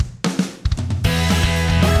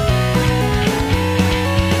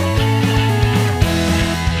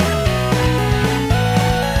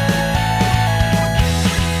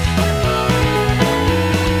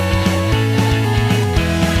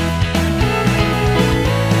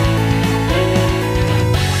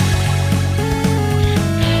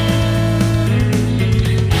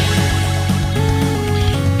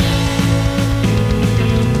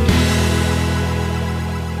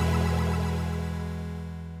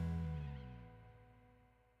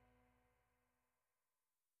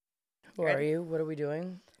Who are you? What are we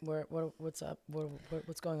doing? What's up?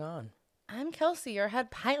 What's going on? I'm Kelsey, your head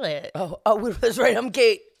pilot. Oh, that's right. I'm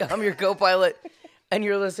Kate. I'm your co-pilot, and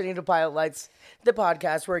you're listening to Pilot Lights, the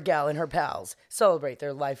podcast where a gal and her pals celebrate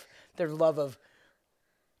their life, their love of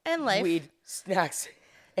And life. weed, snacks,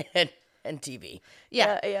 and TV.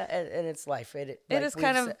 Yeah. And it's life. It is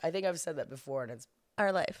kind of- I think I've said that before, and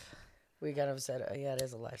Our life. we kind of said, it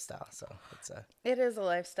is a lifestyle. So it's It is a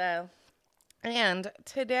lifestyle. And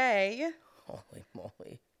today, holy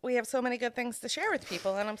moly. we have so many good things to share with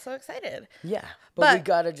people, and I'm so excited. Yeah, but we But-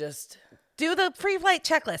 gotta just. Do the free flight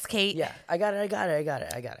checklist, Kate. Yeah, I got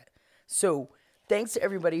it. So, thanks to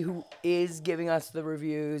everybody who is giving us the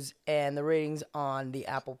reviews and the ratings on the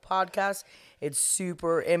Apple Podcast. It's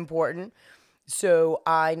super important. So,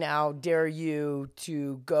 I now dare you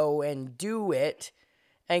to go and do it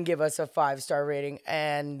and give us a 5-star rating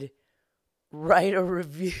and write a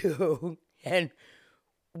review, and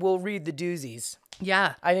we'll read the doozies.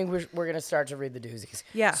 Yeah. I think we're going to start to read the doozies.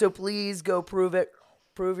 Yeah. So please go prove it.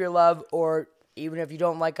 Prove your love, or even if you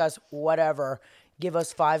don't like us, whatever, give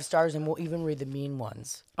us 5 stars and we'll even read the mean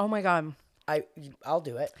ones. Oh, my God. I'll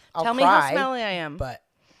do it. I'll Tell cry, me how smelly I am. But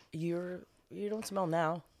you don't smell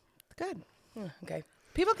now. Good. Okay.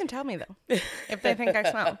 People can tell me, though, if they think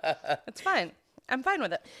I smell. It's fine. I'm fine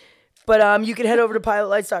with it. But you can head over to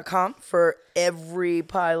pilotlights.com for every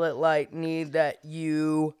pilot light need that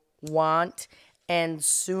you want. And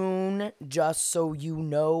soon, just so you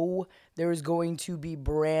know, there's going to be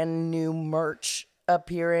brand new merch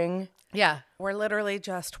appearing. Yeah. We're literally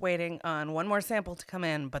just waiting on one more sample to come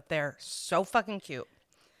in, but they're so fucking cute.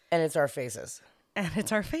 And it's our faces. And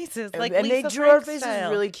it's our faces. Like And Lisa they drew our Frank faces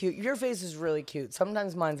style. really cute. Your face is really cute.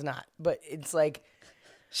 Sometimes mine's not. But it's like,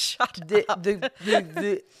 Shut up.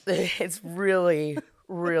 it's really,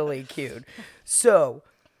 really cute. So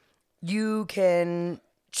you can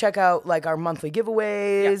check out like our monthly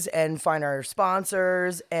giveaways and find our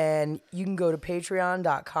sponsors, and you can go to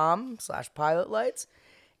patreon.com/pilotlights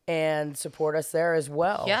and support us there as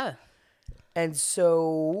well. Yeah. And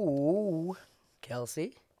so,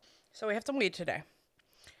 Kelsey, So we have some weed today.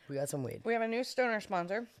 we got some weed. We have a new stoner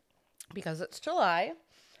sponsor because it's July.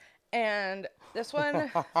 And this one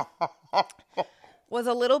was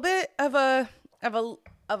a little bit of a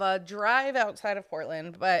drive outside of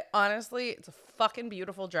Portland, but honestly, it's a fucking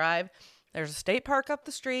beautiful drive. There's a state park up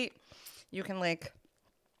the street. You can like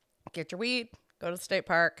get your weed, go to the state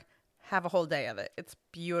park, have a whole day of it. It's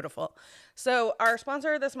beautiful. So our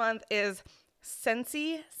sponsor this month is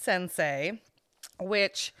Sensi Sensei,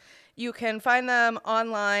 which you can find them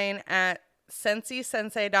online at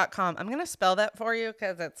sensisensei.com. I'm going to spell that for you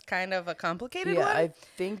because it's kind of a complicated Yeah, one. I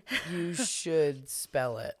think you should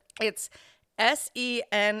spell it. It's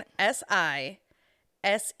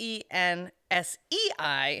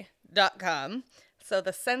SENSISENSEI.com. So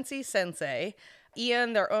the Sensi Sensei.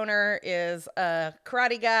 Ian, their owner, is a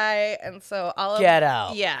karate guy, and so all of Get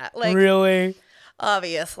out. Yeah, like Really?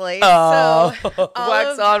 obviously. Oh, So all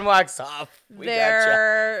wax of on, wax off. We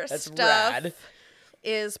their gotcha. That's stuff rad.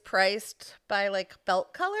 is priced by like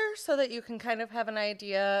belt color, so that you can kind of have an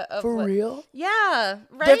idea of For what, real? Yeah,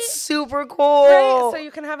 right. That's super cool. Right, so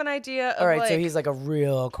you can have an idea of All right, like, so he's like a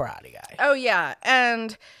real karate guy. oh yeah,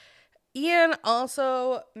 and Ian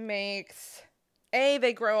also makes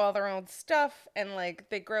they grow all their own stuff, and like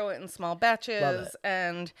they grow it in small batches,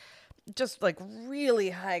 and just like really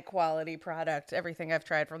high quality product. Everything I've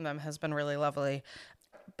tried from them has been really lovely,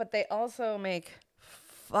 but they also make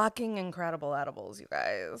fucking incredible edibles, you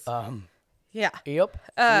guys. Yeah. Yep.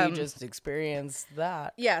 We just experienced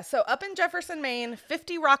that. Yeah, so up in Jefferson, Maine,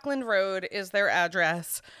 50 Rockland Road is their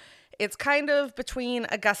address. It's kind of between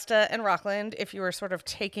Augusta and Rockland if you were sort of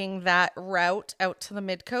taking that route out to the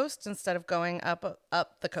mid-coast instead of going up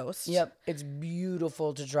the coast. Yep. It's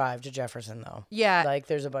beautiful to drive to Jefferson, though. Yeah. Like,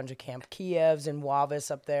 there's a bunch of Camp Kievs and Wavis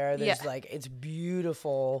up there. There's, Yeah. like, it's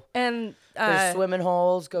beautiful. And There's swimming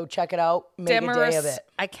holes. Go check it out. Make a day of it.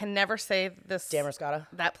 I can never say this. Damariscotta.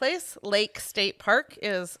 That place, Lake State Park,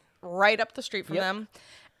 is right up the street from them.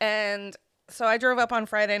 And so I drove up on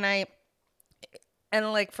Friday night.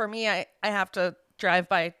 And like for me, I have to drive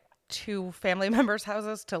by 2 family members'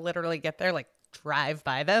 houses to literally get there, like drive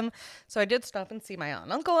by them. So I did stop and see my aunt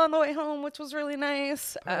and uncle on the way home, which was really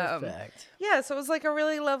nice. Perfect. Yeah, so it was like a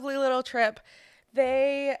really lovely little trip.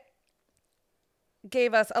 They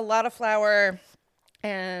gave us a lot of flour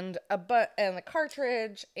and a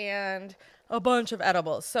cartridge and a bunch of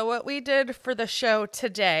edibles. So what we did for the show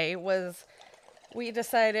today was we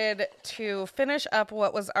decided to finish up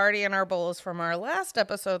what was already in our bowls from our last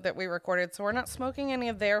episode that we recorded. So we're not smoking any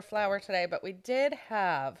of their flour today, but we did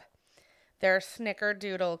have their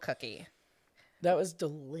Snickerdoodle cookie. That was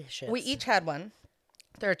delicious. We each had one.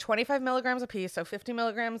 They're 25 milligrams a piece, so 50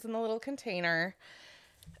 milligrams in the little container.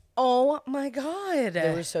 Oh my God.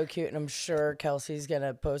 They were so cute, and I'm sure Kelsey's going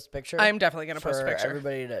to post a picture. I'm definitely going to post a for picture.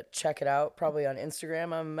 everybody to check it out, probably on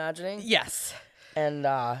Instagram, I'm imagining. Yes. And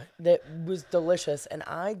that was delicious, and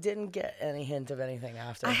I didn't get any hint of anything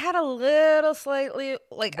after. I had a little slightly,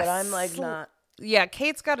 like, But I'm like not. Yeah,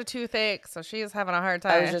 Kate's got a toothache, so she's having a hard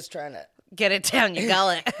time. I was just trying to. Get it down your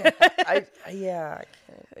gullet. I can't.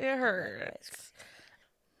 It hurts.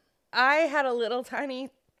 I had a little tiny,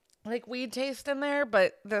 like, weed taste in there,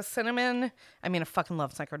 but the cinnamon, I mean, I fucking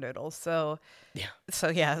love Snickerdoodles, so yeah,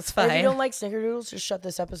 it's fine. If you don't like Snickerdoodles, just shut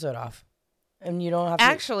this episode off. And you don't have to.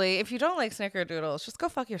 Actually, if you don't like Snickerdoodles, just go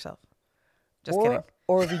fuck yourself. Just kidding.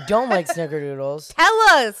 Or if you don't like Snickerdoodles, Tell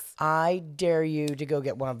us. I dare you to go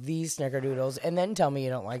get one of these Snickerdoodles and then tell me you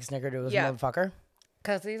don't like Snickerdoodles, motherfucker.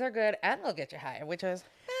 Because these are good and they'll get you high, which is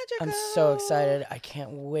magical. I'm so excited. I can't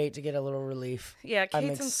wait to get a little relief. Yeah, I'm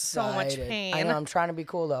Kate's in so much excited. pain. I know. I'm trying to be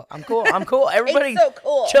cool, though. I'm cool. I'm cool. Everybody, so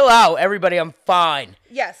cool. Chill out. Everybody, I'm fine.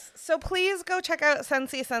 Yes. So please go check out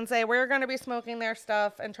Sensi Sensei. We're going to be smoking their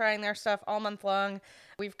stuff and trying their stuff all month long.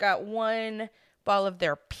 We've got one ball of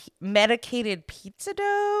their medicated pizza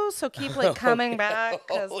dough. So keep coming back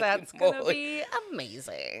because that's going to be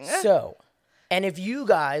amazing. So, and if you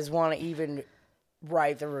guys want to even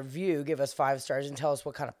write the review, give us 5 stars and tell us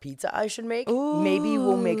what kind of pizza I should make. Ooh. Maybe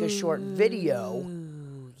we'll make a short video.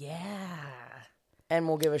 Yeah. And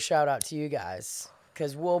we'll give a shout out to you guys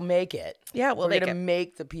because we'll make it. Yeah, we're going to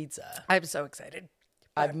make the pizza. I'm so excited.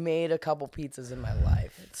 I've made a couple pizzas in my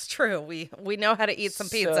life. It's true. We know how to eat some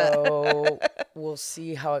pizza. So we'll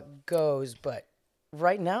see how it goes. But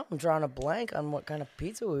right now I'm drawing a blank on what kind of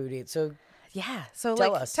pizza we would eat. So yeah. So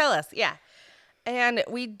tell us. Yeah. And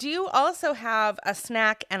we do also have a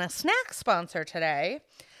snack and a snack sponsor today.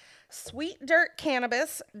 Sweet Dirt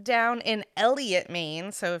Cannabis down in Elliott,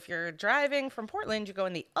 Maine. So if you're driving from Portland, you go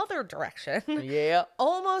in the other direction. Yeah.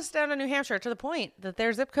 Almost down to New Hampshire, to the point that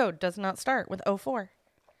their zip code does not start with 04.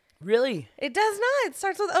 Really? It does not. It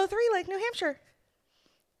starts with 03 like New Hampshire.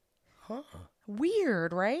 Huh.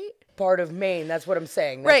 Weird, right? Part of Maine. That's what I'm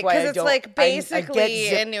saying. That's right, because it's like basically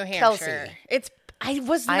in New Hampshire. Kelsey. I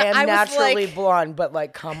am naturally blonde, but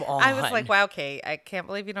like, come on. I was like, wow, Kate, I can't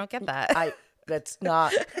believe you don't get that. That's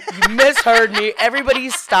not, you misheard me.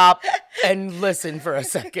 Everybody stop and listen for a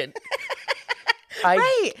second.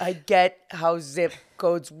 I get how zip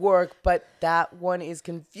codes work, but that one is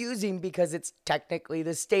confusing because it's technically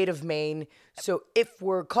the state of Maine. So if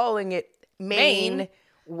we're calling it Maine,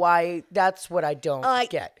 why? That's what I don't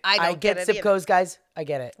get. I get zip codes, guys. I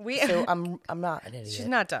get it. So I'm not an idiot. She's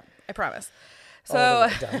not dumb. I promise. So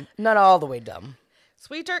dumb. Not all the way dumb.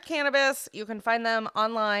 Sweet Dirt Cannabis. You can find them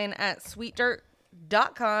online at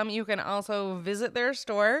sweetdirt.com. You can also visit their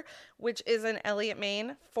store, which is in Elliott,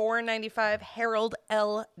 Maine, 495 Harold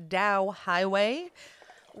L. Dow Highway.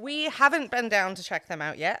 We haven't been down to check them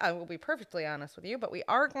out yet. I will be perfectly honest with you, but we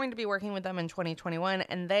are going to be working with them in 2021,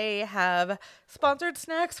 and they have sponsored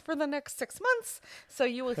snacks for the next 6 months. So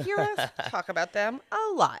you will hear us talk about them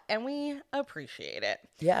a lot, and we appreciate it.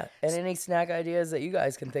 Yeah, and any snack ideas that you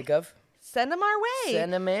guys can think of, send them our way.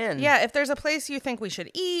 Send them in. Yeah, if there's a place you think we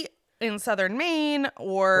should eat in southern Maine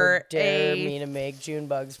or dare me to make June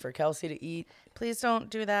bugs for Kelsey to eat, please don't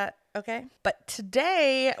do that. Okay. But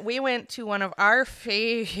today we went to one of our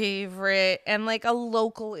favorite and like a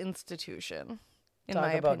local institution, in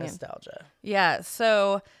my opinion. Talk about nostalgia. Yeah.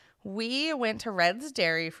 So we went to Red's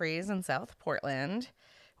Dairy Freeze in South Portland,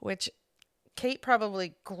 which Kate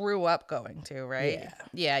probably grew up going to, right? Yeah.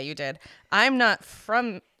 Yeah, you did. I'm not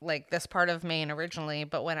from like this part of Maine originally,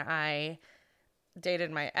 but when I dated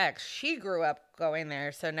my ex, she grew up going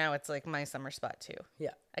there. So now it's like my summer spot too.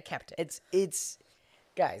 Yeah. I kept it. It's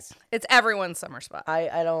guys, it's everyone's summer spot.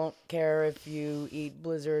 I don't care if you eat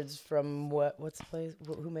blizzards from what's the place?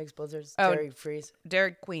 Who makes blizzards? Oh, Dairy Freeze.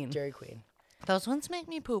 Dairy Queen. Dairy Queen. Those ones make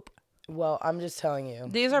me poop. Well, I'm just telling you.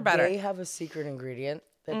 These are better. They have a secret ingredient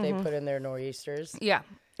that they put in their nor'easters. Yeah.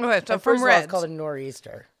 Okay, so from Red's. It's called a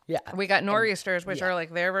nor'easter. Yeah. We got nor'easters, which are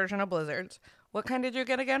like their version of blizzards. What kind did you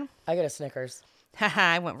get again? I got a Snickers. Haha,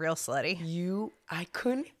 I went real slutty. I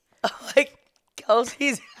couldn't, like,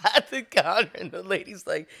 Kelsey's at the counter, and the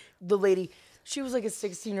lady, she was like a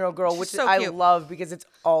 16-year-old girl, which so I cute. love because it's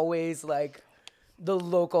always like the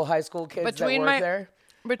local high school kids that work there.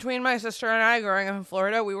 Between my sister and I growing up in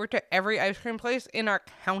Florida, we worked at every ice cream place in our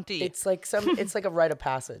county. It's like it's like a rite of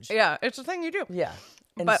passage. Yeah, it's a thing you do. Yeah.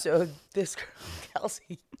 And so this girl,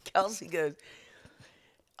 Kelsey goes,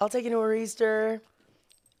 I'll take a nor'easter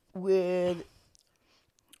with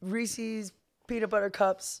Reese's peanut butter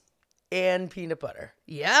cups and peanut butter.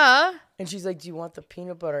 Yeah. And she's like, do you want the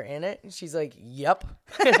peanut butter in it? And she's like, yep.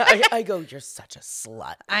 And I go, you're such a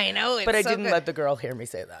slut. I know. It's But I so didn't good. let the girl hear me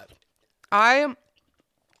say that. I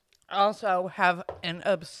also have an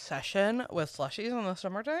obsession with slushies in the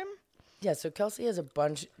summertime. Yeah, so Kelsey has a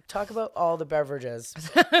bunch. Talk about all the beverages.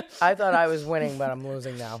 I thought I was winning, but I'm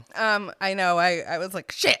losing now. I know. I was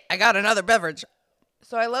like, shit, I got another beverage.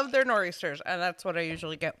 So I love their Nor'easters, and that's what I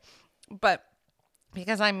usually get. But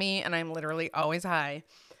because I'm me and I'm literally always high,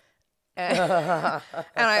 and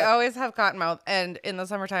I always have cotton mouth, and in the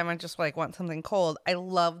summertime I just like want something cold. I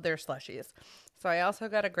love their slushies. So I also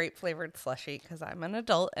got a grape flavored slushie because I'm an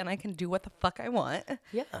adult and I can do what the fuck I want.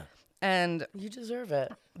 Yeah, And you deserve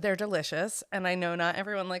it. they're delicious. And I know not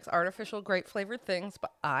everyone likes artificial grape flavored things,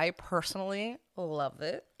 but I personally love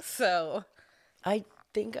it. So I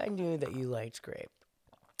think I knew that you liked grape.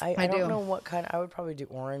 I I don't do. know what kind. I would probably do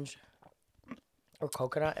orange or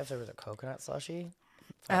coconut if there was a coconut slushie.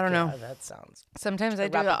 I don't know. Yeah, that sounds. sometimes I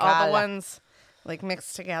do all Rapicata. the ones like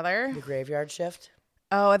mixed together. The graveyard shift.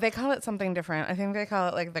 Oh, they call it something different. I think they call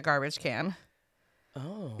it like the garbage can.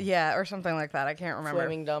 Oh. Yeah, or something like that. I can't remember.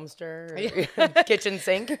 Flaming dumpster. Or kitchen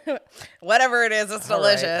sink. Whatever it is, it's All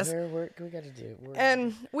right, delicious. we got to do.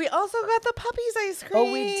 And we also got the puppies ice cream.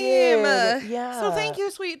 Oh, we did. Yeah. So thank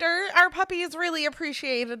you, Sweet Dirt. Our puppies really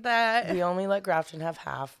appreciated that. We only let Grafton have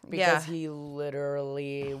half because Yeah. he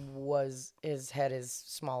literally his head is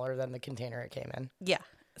smaller than the container it came in. Yeah.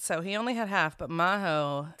 So he only had half, but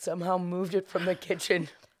Maho, Somehow moved it from the kitchen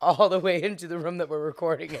all the way into the room that we're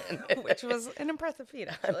recording in. which was an impressive feat,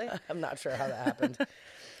 actually. I'm not sure how that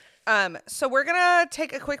happened. So we're gonna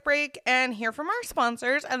take a quick break and hear from our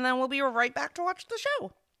sponsors, and then we'll be right back to watch the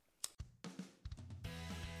show.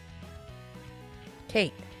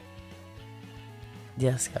 Kate,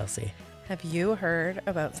 Yes, Kelsey. have you heard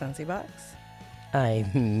about Scentsy Box? I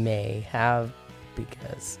may have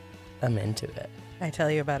because I'm into it. I tell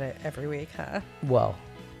you about it every week, huh? Well,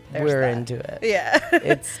 There's we're that. into it. Yeah.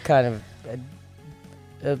 It's kind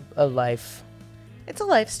of a life. It's a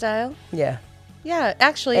lifestyle. Yeah. Yeah,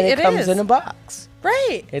 actually, And it comes is. in a box.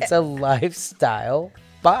 Right. It's a lifestyle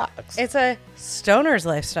box. It's a stoner's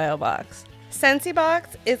lifestyle box. Scentsy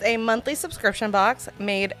Box is a monthly subscription box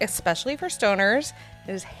made especially for stoners.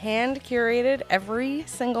 It is hand curated every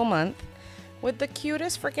single month with the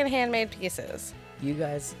cutest freaking handmade pieces. You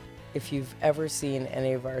guys, if you've ever seen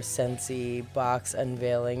any of our Scentsy box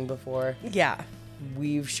unveiling before, Yeah.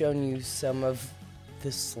 we've shown you some of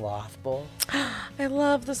the sloth bowl. I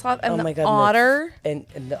love the sloth and Oh the my God, otter, and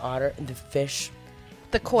the otter and the fish.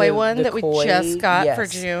 the koi the- one the that we koi, just got for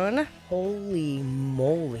yes. June. Holy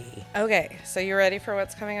moly. Okay, so you ready for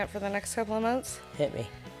what's coming up for the next couple of months? Hit me.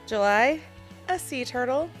 July, a sea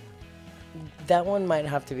turtle. That one might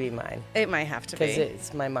have to be mine It might have to be. because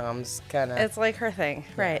it's my mom's kind of. It's like her thing.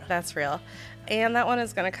 Right, that's real. And that one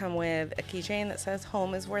is going to come with a keychain that says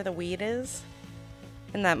home is where the weed is.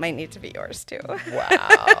 And that might need to be yours too.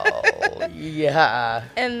 Wow. Yeah.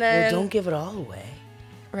 And Well, then, don't give it all away,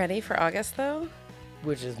 ready for August though?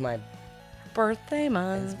 which is my Birthday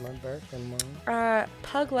month. birthday month.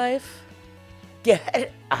 Pug life.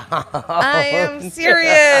 Get out. I am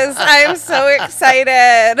serious. I'm so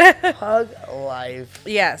excited. Pug life.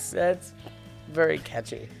 Yes. That's very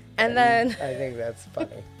catchy. And then, I think that's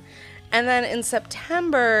funny. and then in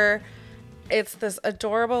September, it's this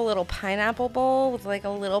adorable little pineapple bowl with like a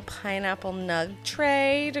little pineapple nug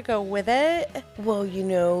tray to go with it. Well, you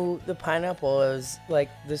know, the pineapple is like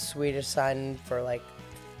the Swedish sign for like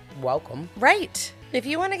welcome. Right. If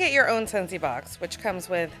you want to get your own Scentsy box, which comes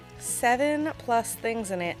with 7+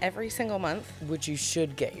 things in it every single month, Which you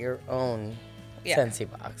should get your own Yeah. Scentsy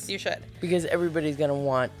box. you should. Because everybody's going to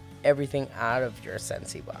want everything out of your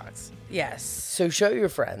Scentsy box. Yes. So show your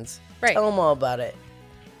friends. Right. Tell them all about it.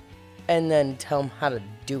 And then tell them how to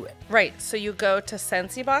do it. Right. So you go to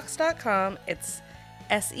scentsybox.com. It's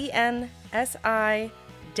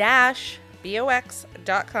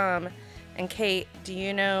SENSI-BOX.com. And Kate, do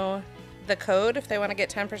you know the code if they want to get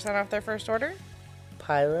 10% off their first order?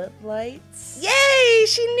 Pilot lights? Yay!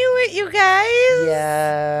 She knew it, you guys!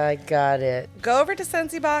 Yeah, I got it. Go over to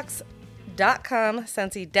scentsybox.com,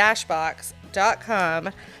 Scentsy-box.com.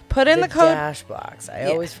 Put in the code. dash box. I Yeah.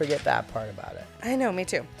 always forget that part about it. I know, me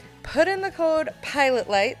too. Put in the code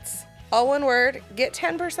PILOTLIGHTS, all one word, get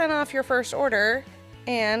 10% off your first order,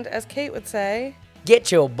 and as Kate would say,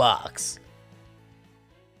 Get your box.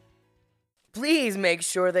 Please make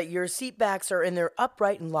sure that your seat backs are in their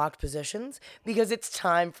upright and locked positions because it's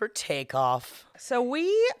time for takeoff. so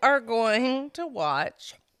we are going to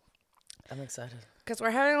watch, I'm excited. because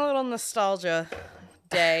we're having a little nostalgia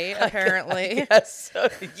day, apparently. Yes,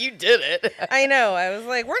 you did it. I know. I was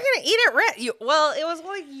like, we're going to eat at Reds. Well, it was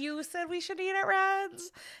like you said we should eat at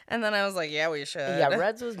Reds. And then I was like, yeah, we should. Yeah,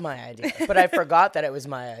 Reds was my idea. But I forgot that it was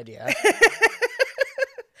my idea.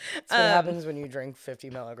 That's what happens when you drink 50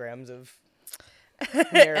 milligrams of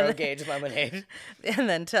narrow gauge lemonade. And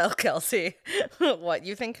then tell Kelsey what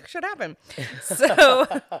you think should happen. So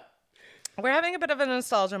we're having a bit of a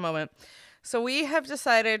nostalgia moment. So we have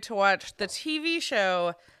decided to watch the TV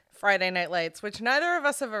show Friday Night Lights, which neither of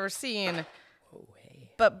us have ever seen.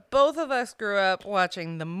 But both of us grew up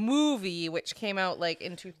watching the movie, which came out like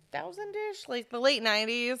in 2000-ish, like the late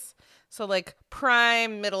 90s. So like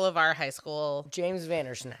prime middle of our high school. James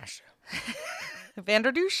Vandersnash.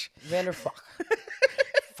 Vanderdouche? Vanderfuck.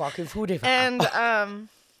 Fucking foodie. And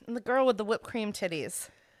the girl with the whipped cream titties.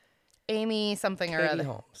 Amy something or Katie other.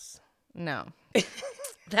 Holmes. No.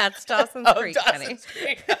 That's Dawson's Creek, honey. Dawson's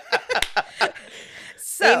Creek.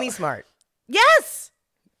 So, Amy Smart. yes!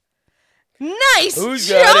 Nice Who's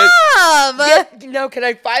job! got it? No, can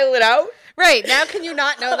I file it out? Right, now can you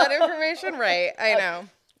not know that information? Right, I know.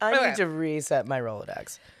 I Okay. need to reset my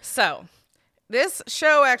Rolodex. So, this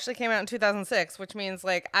show actually came out in 2006, which means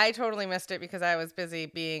like I totally missed it because I was busy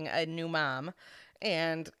being a new mom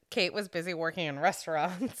and Kate was busy working in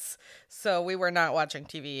restaurants. So we were not watching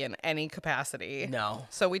TV in any capacity. No.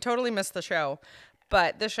 So we totally missed the show.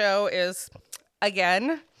 But the show is,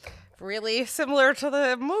 again, really similar to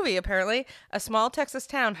the movie, apparently. A small Texas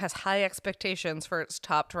town has high expectations for its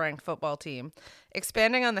top-ranked football team.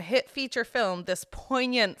 Expanding on the hit feature film, this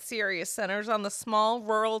poignant series centers on the small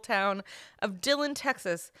rural town of Dillon,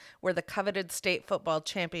 Texas, where the coveted state football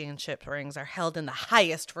championship rings are held in the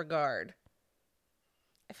highest regard.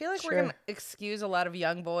 I feel like we're Sure. going to excuse a lot of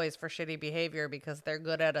young boys for shitty behavior because they're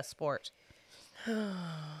good at a sport.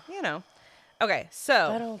 You know. Okay, I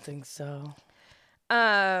so don't think so. we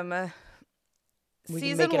We can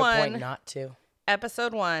season make it a point 1, not to.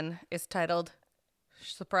 episode 1 is titled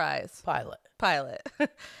Surprise Pilot. Pilot.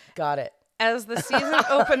 Got it. As the season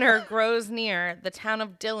opener grows near, the town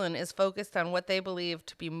of Dillon is focused on what they believe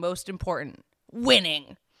to be most important: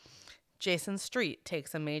 winning. Jason Street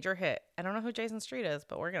takes a major hit. I don't know who Jason Street is,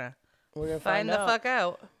 but we're gonna find the fuck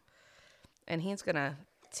out. And he's gonna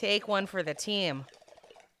take one for the team.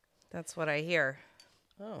 That's what I hear.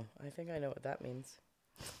 Oh, I think I know what that means.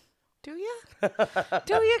 Do you?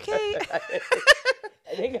 Do you, Kate?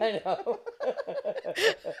 I think I know.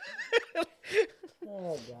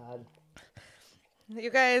 Oh, God. You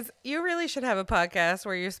guys, you really should have a podcast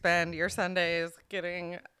where you spend your Sundays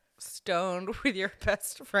getting stoned with your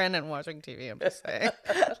best friend and watching TV. I'm just saying.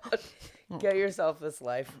 Get yourself this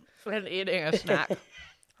life. And eating a snack.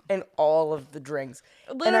 And all of the drinks.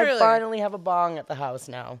 And Literally. I finally have a bong at the house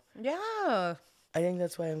now. Yeah. I think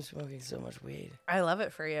that's why I'm smoking so much weed. I love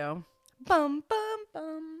it for you. Bum, bum,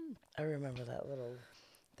 bum. I remember that little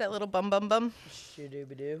That little bum, bum, bum.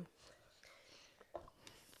 shoo-doo-ba-doo.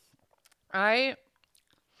 I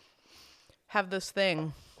have this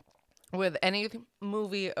thing with any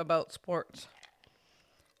movie about sports.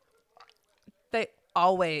 They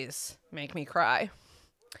always make me cry.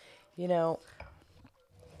 You know,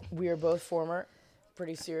 we are both former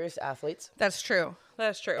pretty serious athletes. That's true.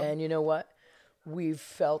 That's true. And you know what? We've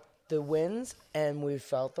felt the wins and we've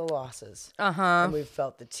felt the losses. Uh-huh. And we've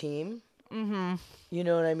felt the team. Mm-hmm. You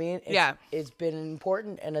know what I mean? Yeah. It's been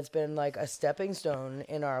important and it's been like a stepping stone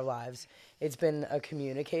in our lives. It's been a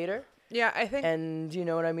communicator. Yeah, I think. And you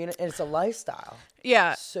know what I mean? It's a lifestyle.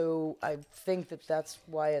 Yeah. So I think that that's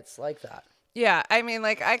why it's like that. Yeah. I mean,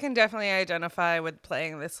 like, I can definitely identify with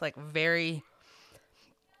playing this, like, very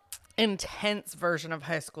intense version of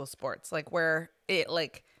high school sports, like, where it,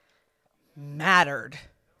 like, mattered,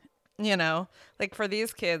 you know? Like, for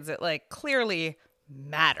these kids, it, like, clearly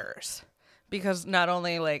matters. Because not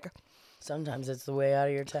only, like, Sometimes it's the way out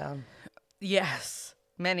of your town. yes,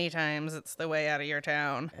 many times it's the way out of your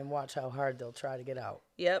town. And watch how hard they'll try to get out.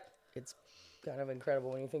 Yep. It's kind of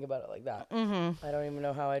incredible when you think about it like that. Mm-hmm. I don't even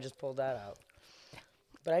know how I just pulled that out.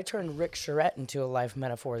 But I turned Rick Charette into a life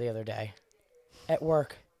metaphor the other day at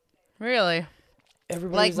work. Really?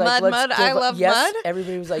 Everybody Like was mud, "Let's mud? give I up." love Yes, mud?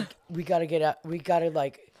 everybody was like, we got to get out. We got to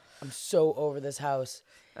like, I'm so over this house.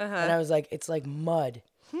 Uh-huh. And I was like, it's like mud.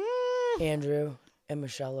 Andrew and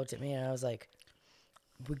Michelle looked at me and I was like,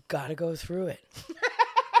 we got to go through it.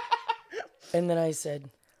 And then I said,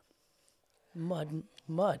 mud.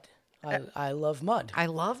 I love mud. I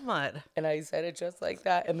love mud. And I said it just like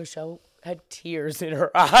that. And Michelle had tears in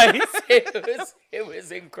her eyes. It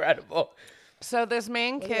was incredible. So this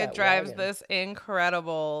main at kid that drives wagon. this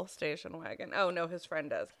incredible station wagon. Oh, no, his friend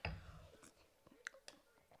does.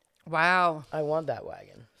 Wow. I want that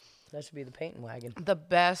wagon. That should be the painting wagon. The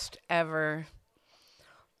best ever.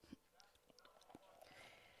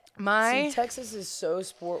 See, Texas is so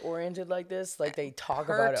sport oriented like this. Like they talk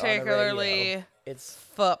about it on the radio. Particularly It's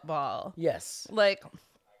football. yes. Like,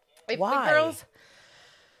 if Why? the girls...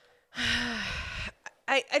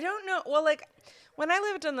 I don't know. Well, like, when I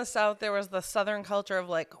lived in the South, there was the Southern culture of,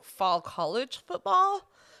 like, fall college football.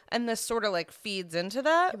 And this sort of, like, feeds into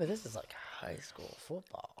that. Yeah, but this is like high school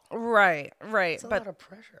football. Right. It's a But lot of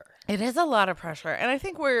pressure. it is a lot of pressure. And I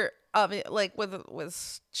think we're, like,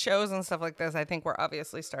 with shows and stuff like this, I think we're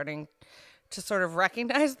obviously starting to sort of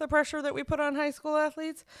recognize the pressure that we put on high school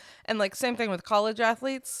athletes. And, like, same thing with college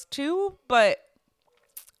athletes, too. But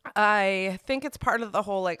I think it's part of the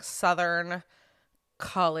whole, like, Southern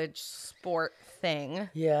college sport thing.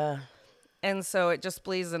 Yeah. And so it just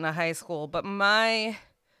bleeds into high school. But my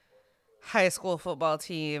high school football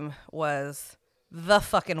team was the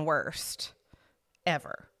fucking worst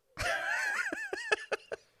ever.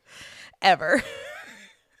 Ever.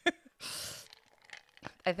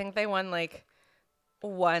 I think they won like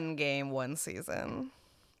one game one season,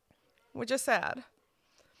 which is sad.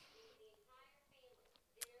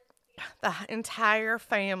 The entire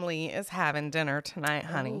family is having dinner tonight,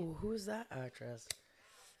 honey. Oh, who's that actress?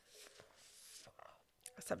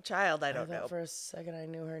 Some child, I don't thought know. for a second I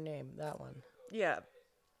knew her name. That one. Yeah.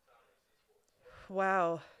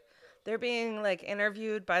 Wow. They're being like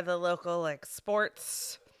interviewed by the local like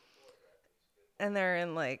sports, and they're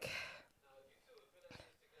in like,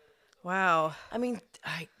 wow. I mean,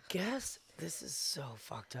 I guess this is so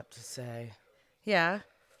fucked up to say. Yeah.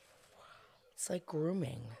 It's like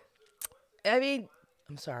grooming. I mean,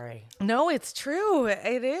 I'm sorry. no, it's true.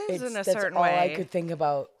 It is in a That's certain all way. I could think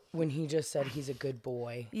about when he just said he's a good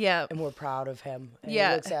boy. Yeah. And we're proud of him. And Yeah.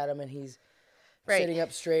 he looks at him and he's Right. sitting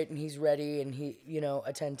up straight and he's ready and he,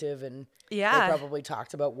 attentive and Yeah. they probably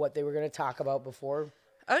talked about what they were going to talk about before.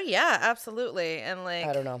 Oh yeah, absolutely. And like,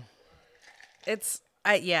 I don't know.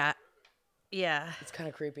 yeah. It's kind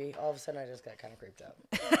of creepy. All of a sudden I just got kind of creeped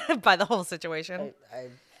out. By the whole situation.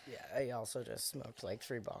 I also just smoked like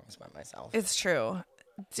 3 bongs by myself. It's true.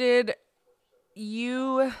 Did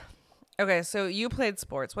you... Okay, so you played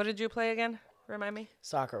sports. What did you play again? Remind me.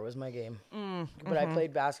 Soccer was my game. But I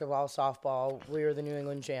played basketball, softball. We were the New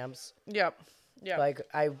England champs. Yep. Like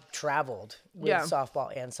I traveled with Yeah.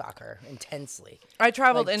 softball and soccer intensely. I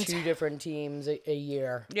traveled Like in... 2 different teams a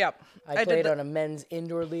year. Yep. I played on a men's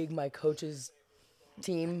indoor league, my coach's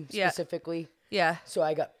team Yeah. specifically. Yeah. So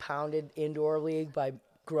I got pounded indoor league by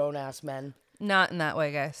grown-ass men. Not in that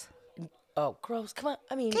way, guys. Oh, gross. Come on.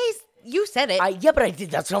 I mean... You said it. but I did.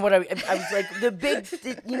 That's not what I was like, the big,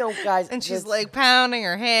 guys. And she's like pounding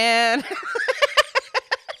her hand.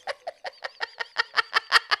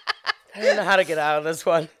 I don't know how to get out of this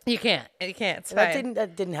one. You can't. It's fine.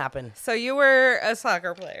 That didn't happen. So you were a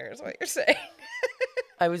soccer player is what you're saying.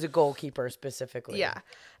 I was a goalkeeper specifically. Yeah.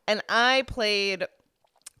 And I played...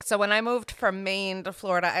 So when I moved from Maine to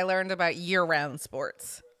Florida, I learned about year-round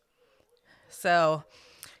sports. So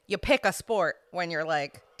you pick a sport when you're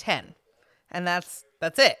like 10. And that's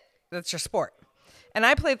it. That's your sport. And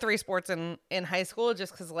I played 3 sports in high school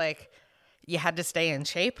just because, like, you had to stay in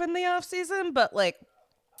shape in the off season. But, like...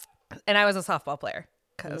 And I was a softball player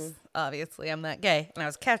because obviously I'm that gay. And I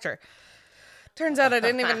was a catcher. Turns out I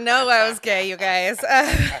didn't even know I was gay, you guys.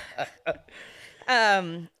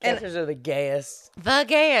 Catchers are the gayest. The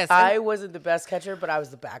gayest. I wasn't the best catcher, but I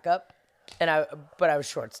was the backup, but I was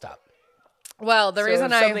shortstop. Well, the So reason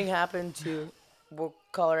if something happened to, we'll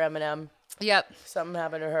call her Eminem. Yep. Something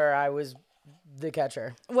happened to her, I was the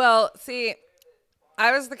catcher. Well, see,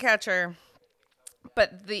 I was the catcher,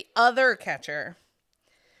 but the other catcher.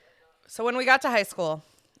 So when we got to high school,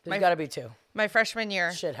 There's got to be 2. my freshman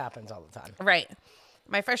year, Shit happens all the time. right?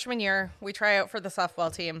 My freshman year, we try out for the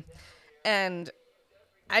softball team, and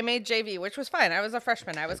I made JV, which was fine. I was a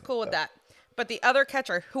freshman. I was cool with that. But the other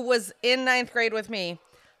catcher, who was in 9th grade with me,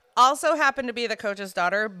 also happened to be the coach's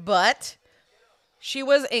daughter, but she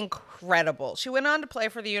was incredible. She went on to play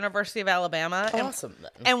for the University of Alabama. Awesome.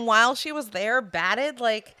 And while she was there, batted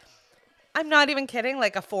like, I'm not even kidding,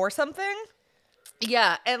 like a 4-something.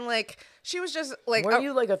 Yeah, and like she was just like, Were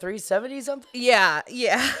you like a 370 something? yeah.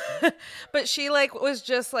 But she like was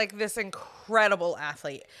just like this incredible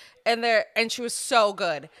athlete, and she was so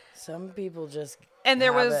good. Some people just And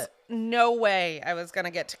there have was it. no way I was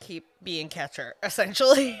gonna get to keep being catcher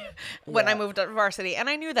essentially when I Yeah. moved to varsity, and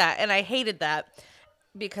I knew that, and I hated that.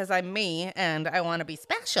 Because I'm me and I want to be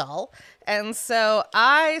special. And so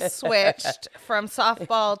I switched from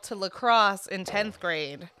softball to lacrosse in 10th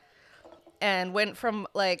grade and went from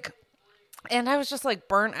like And I was just like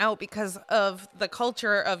burnt out because of the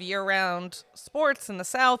culture of year-round sports in the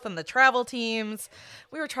South and the travel teams.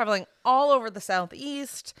 We were traveling all over the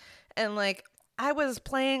Southeast, and like I was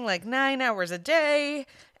playing like 9 hours a day,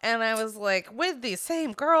 and I was like with these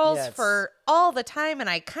same girls Yeah, it's- for all the time, and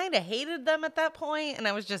I kind of hated them at that point, and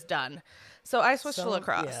I was just done. So I switched to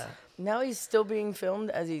lacrosse. Yeah. Now he's still being filmed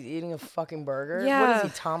as he's eating a fucking burger. What Yeah.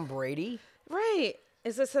 is he, Tom Brady? Right.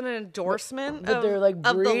 Is this an endorsement But of, they're like of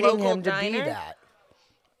the breeding local him to be diner? that.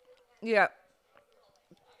 Yeah.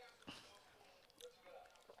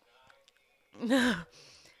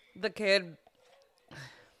 The kid,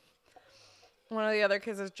 one of the other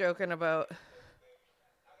kids is joking about,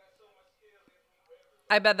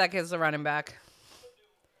 I bet that kid's the running back.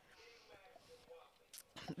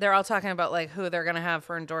 They're all talking about like who they're going to have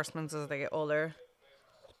for endorsements as they get older.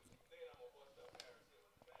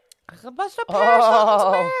 Buster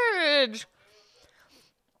Pearson's marriage.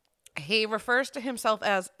 He refers to himself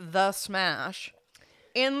as the Smash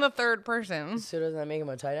in the third person. So doesn't that make him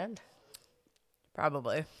a tight end?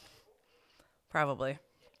 Probably.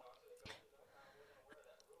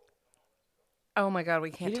 Oh my God,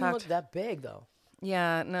 we He can't didn't talk. look that big though.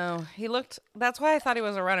 Yeah, no. He looked, that's why I thought he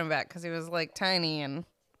was a running back, because he was like tiny and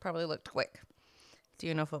probably looked quick. Do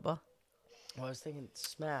you know football? Well, I was thinking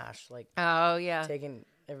smash, like Oh, yeah. taking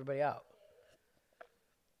everybody out.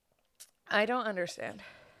 I don't understand.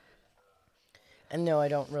 And no, I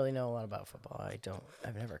don't really know a lot about football.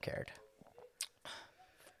 I've never cared.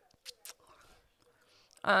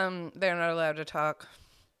 They're not allowed to talk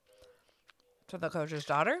to the coach's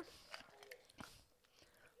daughter.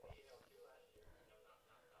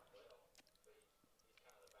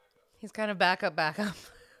 He's kind of back up.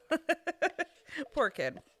 Poor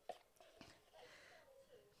kid.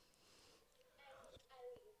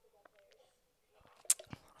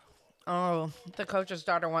 Oh, the coach's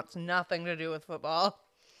daughter wants nothing to do with football.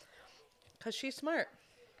 Because she's smart.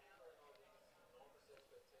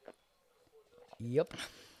 Yep.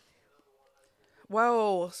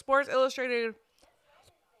 Whoa, Sports Illustrated.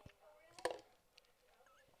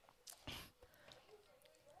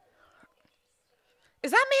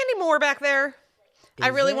 Is that Mandy Moore back there? I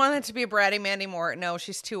really it? want it to be a bratty Mandy Moore. No,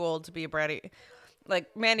 she's too old to be a bratty.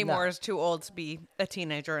 Like, Mandy No. Moore is too old to be a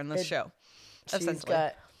teenager in this show. She's Essentially.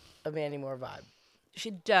 got a Mandy Moore vibe. She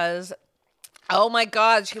does. Oh my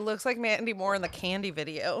God, she looks like Mandy Moore in the Candy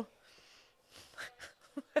video.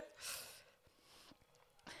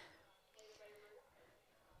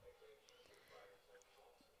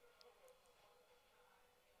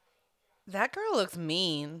 That girl looks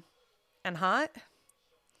mean and hot.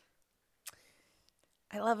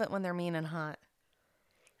 I love it when they're mean and hot.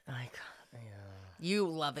 Yeah. You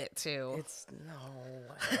love it too. It's no.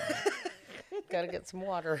 Gotta get some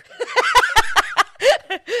water.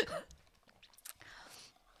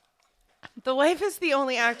 The wife is the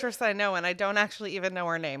only actress I know, and I don't actually even know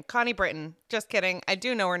her name. Connie Britton. Just kidding. I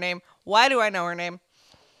do know her name. Why do I know her name?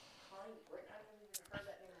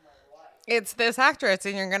 It's this actress,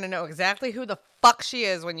 and you're going to know exactly who the fuck she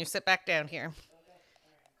is when you sit back down here.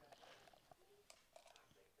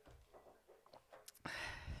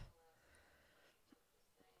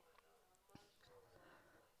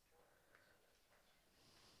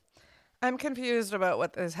 I'm confused about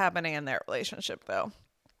what is happening in their relationship, though.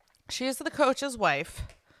 She is the coach's wife.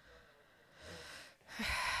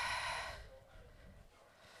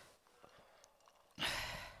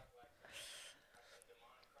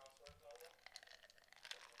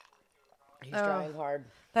 He's trying hard.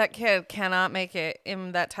 That kid cannot make it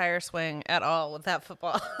in that tire swing at all with that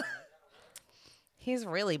football. He's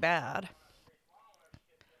really bad.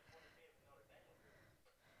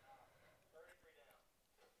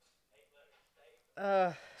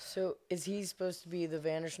 So is he supposed to be the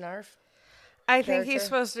Vandersnarf? I think he's Character?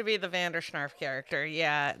 supposed to be the Vandersnarf character.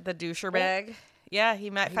 Yeah, the doucher bag. Yeah, he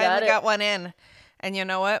might He finally got it. got one in. And you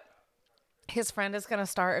know what? His friend is going to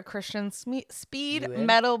start a Christian speed You in?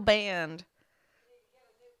 metal band.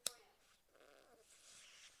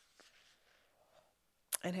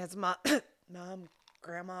 And his mom,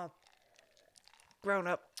 grandma, grown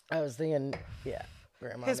up. I was thinking, yeah,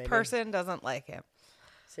 grandma. His maybe. person doesn't like him.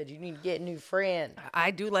 Said you need to get a new friend.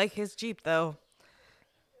 I do like his Jeep though.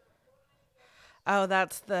 Oh,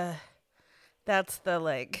 that's the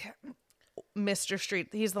like Mr. Street.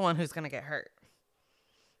 He's the one who's gonna get hurt.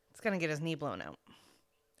 He's gonna get his knee blown out.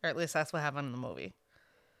 Or at least that's what happened in the movie.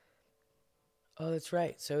 Oh, that's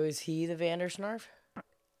right. So is he the Vandersnarf?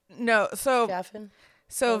 No, so Gaffin?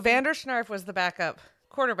 Vandersnarf was the backup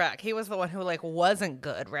quarterback. He was the one who like wasn't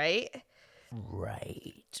good, right?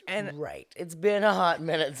 Right. And right. It's been a hot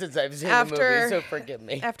minute since I've seen the after movie, so forgive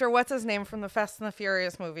me. after what's his name from the Fast and the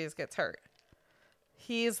Furious movies gets hurt,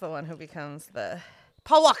 he's the one who becomes the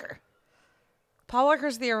Paul Walker. Paul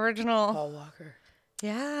Walker's the original. Paul Walker.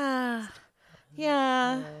 Yeah.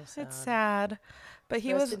 Yeah. It's sad. But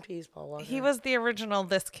he Rest was in peace, Paul Walker. he was the original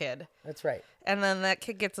this kid. That's right. And then that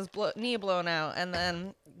kid gets his knee blown out, and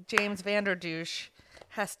then James Vanderdouche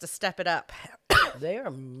has to step it up. They are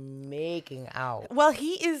making out. Well,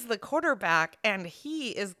 he is the quarterback, and he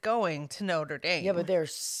is going to Notre Dame. Yeah, but they're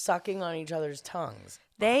sucking on each other's tongues.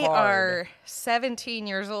 They hard. are 17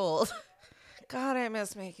 years old. God, I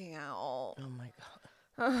miss making out. Oh my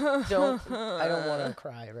god. I don't want to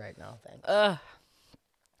cry right now, thanks.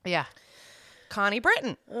 Yeah. Connie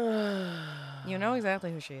Britton. You know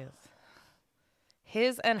exactly who she is.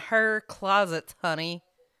 His and her closets, honey.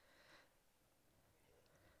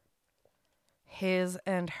 His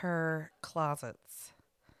and her closets.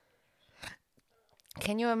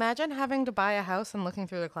 Can you imagine having to buy a house and looking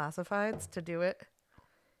through the classifieds to do it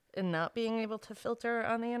and not being able to filter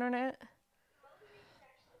on the internet?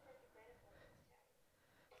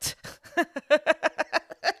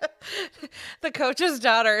 The coach's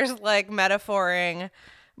daughter is like metaphoring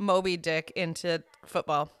Moby Dick into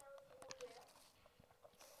football.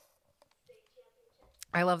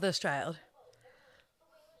 I love this child.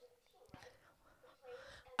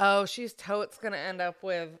 Oh, she's totes gonna end up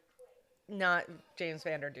with not James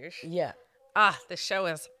Vanderdouche. Yeah. The show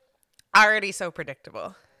is already so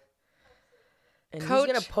predictable. And Coach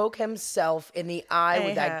he's going to poke himself in the eye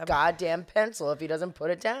with that Ahab. goddamn pencil if he doesn't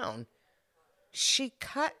put it down. She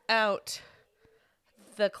cut out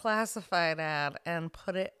the classified ad and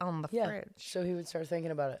put it on the Yeah. fridge. So he would start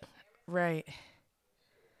thinking about it. Right.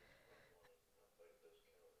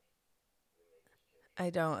 I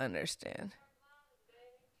don't understand.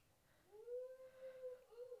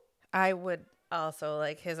 I would also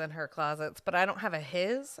like his and her closets, but I don't have a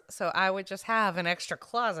his, so I would just have an extra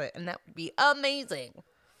closet, and that would be amazing.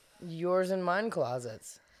 Yours and mine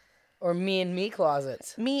closets. Or me and me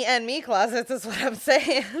closets. Me and me closets is what I'm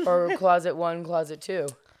saying. Or closet 1, closet 2.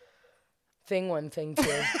 Thing 1, thing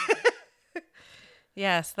 2.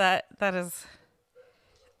 Yes, that is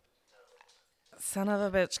son of a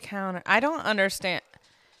bitch counter. I don't understand.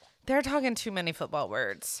 They're talking too many football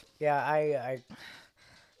words. Yeah, I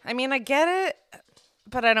I mean, I get it,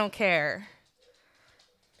 but I don't care.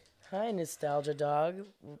 Hi, nostalgia dog.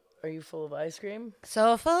 Are you full of ice cream?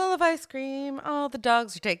 So full of ice cream, all the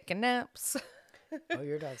dogs are taking naps. Oh,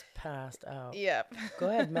 your dog's passed out. Yep. Go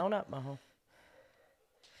ahead, mount up, Maho.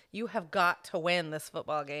 You have got to win this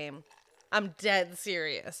football game. I'm dead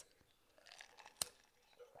serious.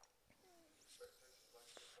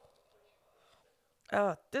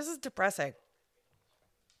 Oh, this is depressing.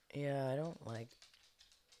 Yeah, I don't like...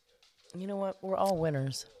 You know what? We're all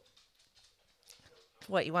winners.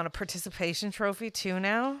 What, you want a participation trophy too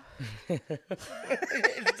now? Does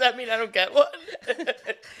that mean I don't get one?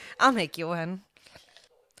 I'll make you one.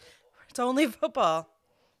 It's only football.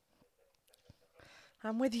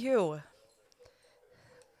 I'm with you.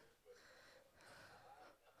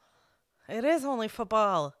 It is only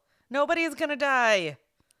football. Nobody's gonna die.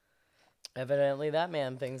 Evidently, that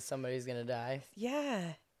man thinks somebody's gonna die.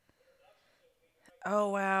 Yeah. Oh,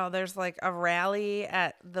 wow. There's like a rally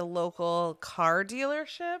at the local car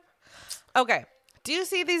dealership. Okay. Do you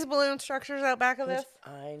see these balloon structures out back of this?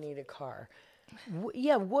 I need a car.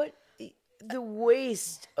 Yeah, what? The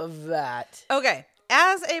waste of that. Okay.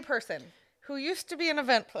 As a person who used to be an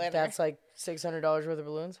event planner, That's like $600 worth of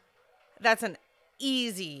balloons? that's an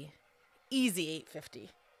easy $850.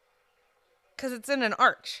 Because it's in an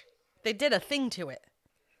arch. They did a thing to it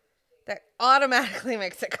that automatically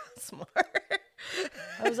makes it cost more.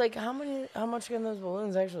 I was like, how much can those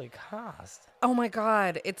balloons actually cost? Oh my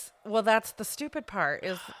God. That's the stupid part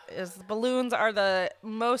is balloons are the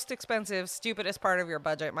most expensive, stupidest part of your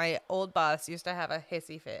budget. My old boss used to have a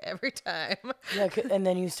hissy fit every time. Yeah, and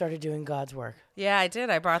then you started doing God's work. Yeah, I did.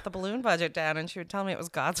 I brought the balloon budget down and she would tell me it was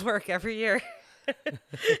God's work every year.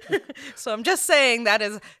 So I'm just saying that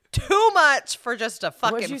is too much for just a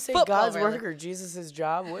fucking What did you say, football God's rally. work or Jesus'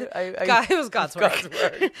 job? What? God, it was God's work.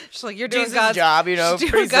 She's like, you're doing Jesus' God's job, you know, she's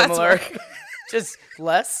doing pretty God's similar. work. Just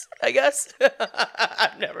less, I guess.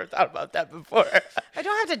 I've never thought about that before. I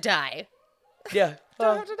don't have to die. Yeah.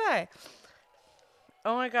 Don't have to die.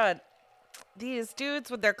 Oh my God. These dudes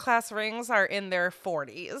with their class rings are in their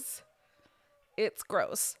 40s. It's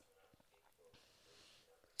gross.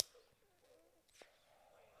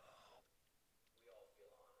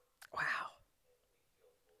 Wow.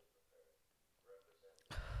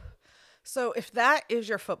 So if that is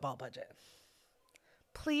your football budget,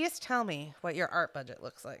 please tell me what your art budget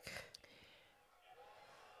looks like.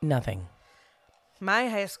 Nothing. My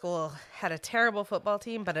high school had a terrible football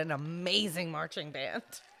team, but an amazing marching band.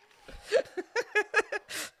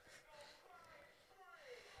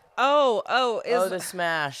 The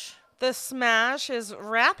Smash. The Smash is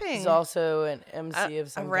rapping. He's also an MC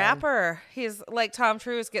of some a kind. rapper. He's like Tom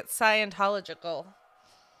Cruise gets Scientological.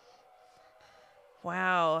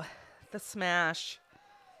 Wow, the Smash.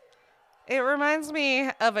 It reminds me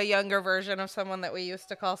of a younger version of someone that we used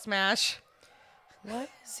to call Smash. Why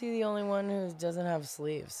is he the only one who doesn't have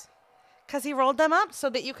sleeves? Because he rolled them up so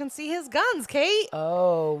that you can see his guns, Kate.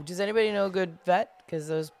 Oh, does anybody know a good vet? Because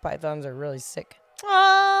those pythons are really sick.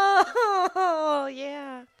 Oh,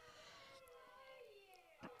 yeah.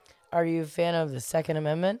 Are you a fan of the Second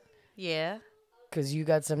Amendment? Yeah. Because you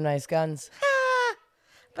got some nice guns.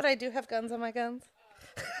 But I do have guns on my guns.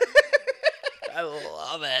 I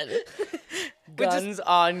love it. Guns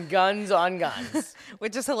on guns.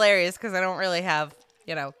 Which is hilarious because I don't really have,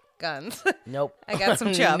 guns. Nope. I got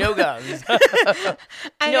some chub. No guns.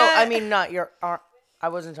 I mean not your arm. I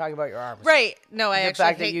wasn't talking about your arms. Right. No, I The actually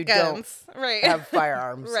fact that hate you guns. Right. Have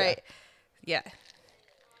firearms. Right. Yeah.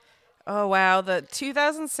 Oh, wow. The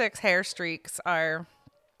 2006 hair streaks are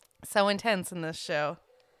so intense in this show.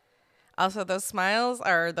 Also, those smiles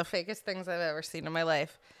are the fakest things I've ever seen in my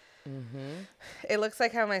life. Mm-hmm. It looks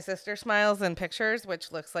like how my sister smiles in pictures,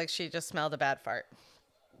 which looks like she just smelled a bad fart.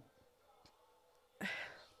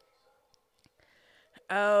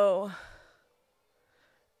 Oh.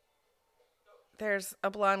 There's a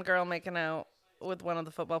blonde girl making out with one of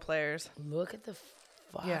the football players. Look at the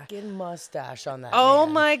fucking mustache on that. Oh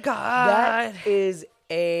man. my God. That is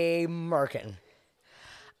a merkin.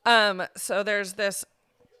 So there's this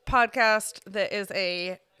podcast that is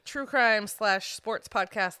a true crime / sports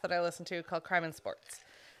podcast that I listen to called Crime and Sports.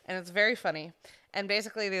 And it's very funny. And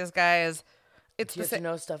basically these guys, it's Do you have to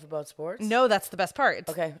know stuff about sports? No, that's the best part.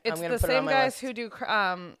 Okay, It's I'm gonna the put it on same my guys list. who do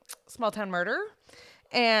Small Town Murder.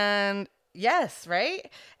 And yes, right?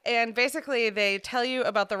 And basically they tell you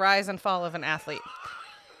about the rise and fall of an athlete.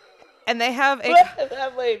 And they have a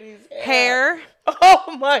that lady's hair.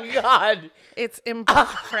 Oh my God. It's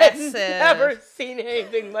impressive. I've never seen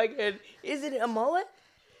anything like it. Is it a mullet?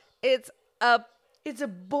 It's a It's a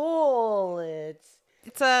bullet.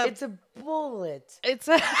 It's a bullet. It's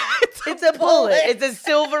a bullet. It's a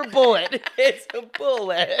silver bullet. It's a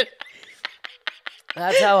bullet.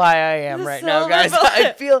 That's how high I am right now, silver guys. bullet.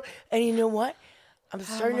 I feel, and you know what? I'm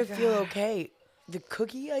starting my to feel okay. The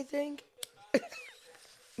cookie, I think.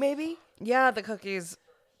 Maybe. Yeah, the cookie's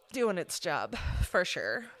doing its job for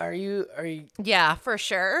sure. Are you Yeah, for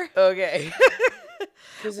sure. okay?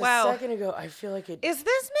 Because Wow. a second ago, I feel like it. Is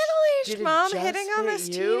this Did middle-aged it mom just hitting on hit this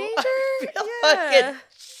you? teenager? I feel like it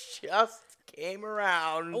just came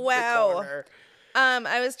around. Wow. The corner.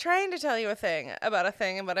 I was trying to tell you a thing, but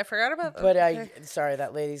I forgot about. But sorry,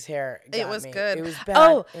 that lady's hair. It got was me. good. It was bad.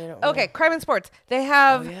 Oh, you know, okay. Crime and Sports. They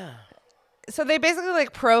have. Oh, yeah. So they basically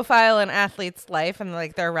like profile an athlete's life and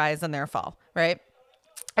like their rise and their fall, right?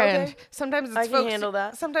 And Okay. sometimes it's I can folks. handle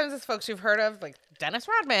that. Sometimes it's folks you've heard of, like Dennis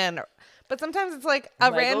Rodman, but sometimes it's like a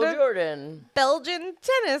Michael random Jordan. Belgian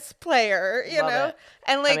tennis player, you Love know? it.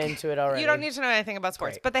 And like I'm into it already. You don't need to know anything about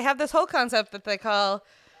sports, Great. but they have this whole concept that they call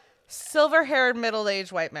silver-haired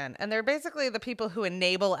middle-aged white men. And they're basically the people who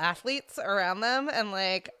enable athletes around them and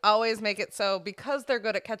like always make it so because they're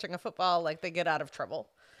good at catching a football, like they get out of trouble.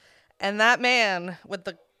 And that man with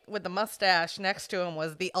the mustache next to him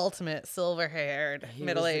was the ultimate silver-haired He was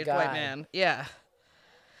middle-aged the white guy. man. Yeah.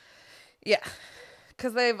 Yeah.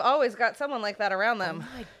 Because they've always got someone like that around them.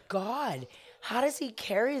 Oh my God. How does he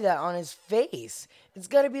carry that on his face? It's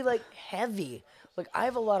got to be like heavy. Like I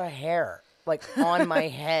have a lot of hair like on my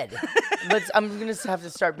head. I'm going to have to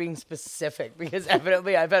start being specific because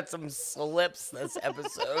evidently I've had some slips this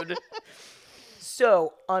episode.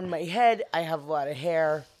 So on my head, I have a lot of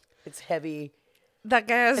hair. It's heavy. That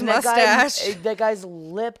guy's And mustache. that guy's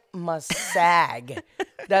lip must sag.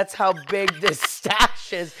 That's how big this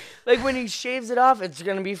stash is. Like when he shaves it off, it's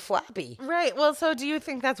gonna be flappy. Right. Well, so do you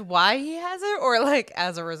think that's why he has it, or like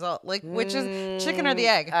as a result? Like, which is chicken or the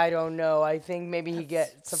egg? I don't know. I think maybe he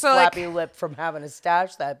gets a So, like, flappy lip from having a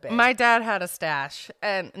stash that big. My dad had a stash,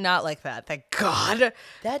 and not like that. Thank God.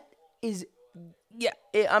 That is. Yeah.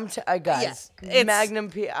 Guys, Yeah, it's- Magnum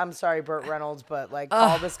P. I'm sorry, Burt Reynolds, but like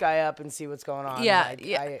call this guy up and see what's going on. Yeah. Like,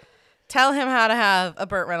 Yeah. Tell him how to have a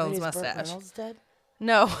Burt Reynolds Is Burt mustache. Reynolds dead?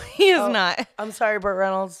 No, he is not. I'm sorry, Burt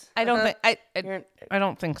Reynolds. I don't think. You're- I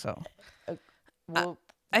don't think so. Well,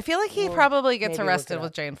 I feel like he probably gets maybe look arrested it with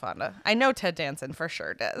up. Jane Fonda. I know Ted Danson for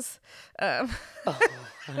sure does. Oh,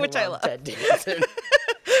 Which I love. Ted Danson.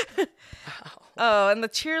 Oh, and the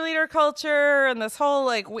cheerleader culture and this whole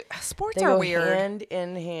like sports They are go weird. hand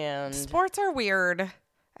in hand. Sports are weird.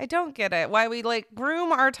 I don't get it. Why we like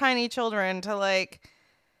groom our tiny children to like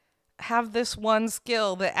have this one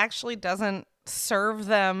skill that actually doesn't serve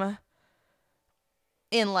them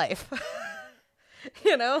in life.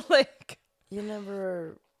 You know, like You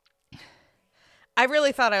never. I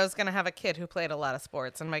really thought I was going to have a kid who played a lot of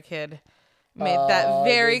sports, and my kid made that Oh,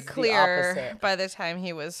 very it was the clear opposite. by the time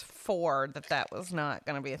he was 4 that was not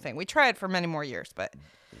going to be a thing. We tried for many more years, but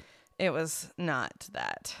it was not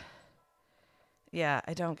that. Yeah,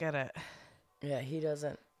 I don't get it. Yeah, he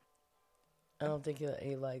doesn't. I don't think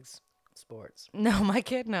he likes sports. No, my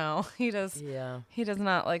kid, no. He does. Yeah. He does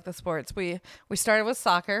not like the sports. We started with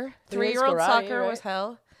soccer. There is 3-year-old karate, soccer right? was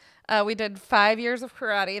hell. We did 5 years of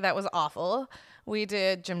karate. That was awful. We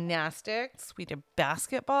did gymnastics. We did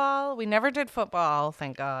basketball. We never did football,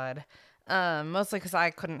 thank God. Mostly because I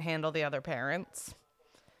couldn't handle the other parents.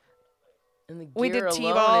 And the gear We did alone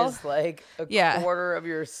t-ball. is like a Yeah. quarter of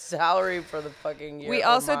your salary for the fucking year. We or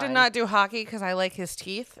also did mine. not do hockey because I like his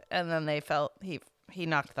teeth, and then they felt he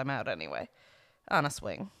knocked them out anyway on a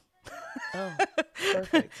swing. Oh,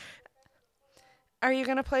 perfect. Are you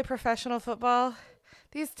going to play professional football?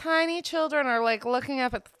 These tiny children are like looking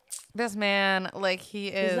up at this man like he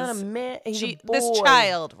is He's not a man. He's a boy. this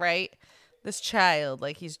child, right? This child,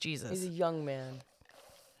 like he's Jesus. He's a young man.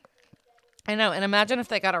 I know. And imagine if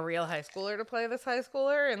they got a real high schooler to play this high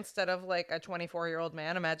schooler instead of like a 24-year-old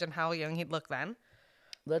man. Imagine how young he'd look then.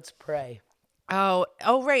 Let's pray. Oh,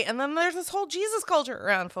 right. And then there's this whole Jesus culture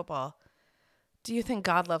around football. Do you think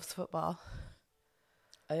God loves football?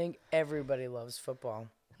 I think everybody loves football.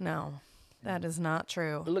 No, that is not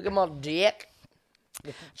true. Look at my dick.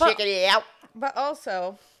 But- Check it out. But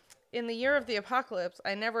also, in the year of the apocalypse,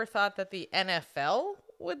 I never thought that the NFL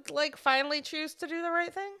would like finally choose to do the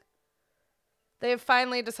right thing. They have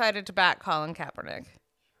finally decided to back Colin Kaepernick.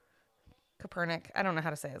 I don't know how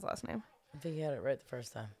to say his last name. I think you had it right the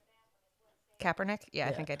first time. Kaepernick? Yeah, I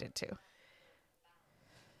Yeah. think I did too.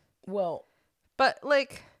 Well, But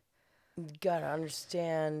like, you gotta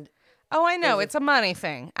understand. oh, I know There's a- it's a money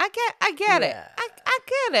thing. I get it. Yeah. I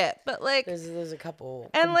get it. But like, There's a couple.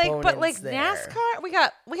 and like, but like components there. NASCAR, we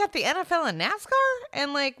got the NFL and NASCAR,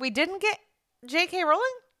 and like we didn't get J.K. Rowling.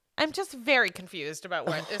 I'm just very confused about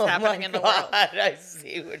what is happening in the world. I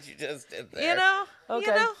see what you just did there. You know,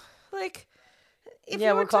 Okay. like. If Yeah,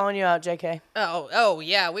 you we're were to- calling you out, JK. Oh,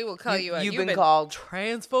 yeah, we will call you out. You've been called.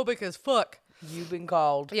 transphobic as fuck. You've been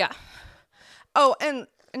called. Yeah. Oh, and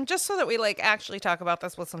just so that we like actually talk about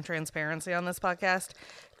this with some transparency on this podcast,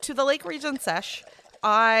 to the Lake Region Sesh,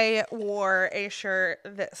 I wore a shirt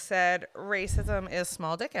that said "Racism is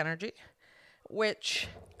small dick energy," which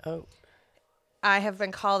Oh, I have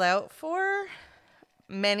been called out for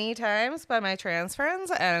many times by my trans friends,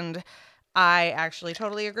 and I actually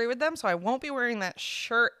totally agree with them, so I won't be wearing that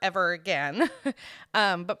shirt ever again.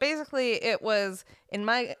 But basically, it was in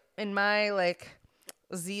my like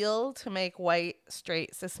zeal to make white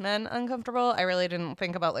straight cis men uncomfortable. I really didn't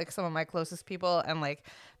think about like some of my closest people and like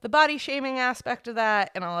the body shaming aspect of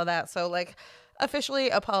that and all of that. So like officially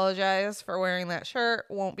apologize for wearing that shirt.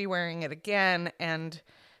 Won't be wearing it again, and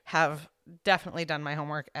have definitely done my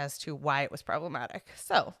homework as to why it was problematic.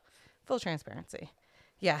 So full transparency.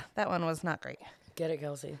 Yeah, that one was not great. get it,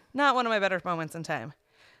 Kelsey. Not one of my better moments in time.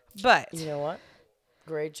 But You know what?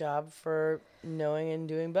 Great job for knowing and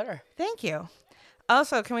doing better. thank you.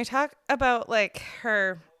 Also, can we talk about like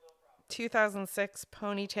her 2006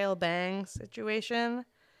 ponytail bang situation?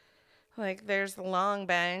 Like there's long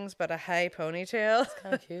bangs but a high ponytail.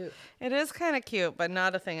 Kind of cute. It is kind of cute, but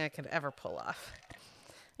not a thing I could ever pull off.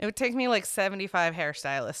 It would take me like 75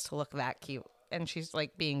 hairstylists to look that cute, and she's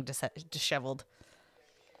like being disheveled.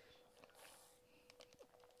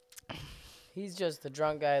 He's just the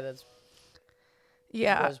drunk guy that's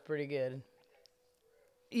Yeah. does pretty good.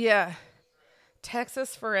 Yeah.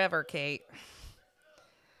 Texas forever, Kate.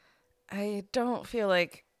 I don't feel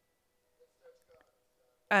like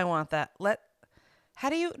I want that. How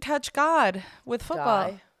do you touch God with football?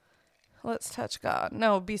 Die. Let's touch God.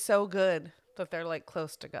 No, be so good that they're like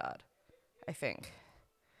close to God, I think.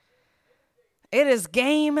 It is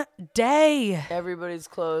game day. Everybody's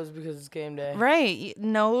closed because it's game day. Right.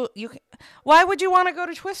 No, you can, why would you want to go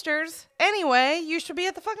to Twisters? Anyway, you should be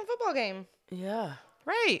at the fucking football game. Yeah.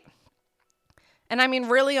 Right. And I mean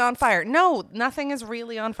really on fire. No, nothing is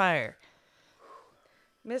really on fire.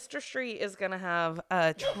 Mr. Street is going to have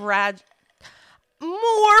a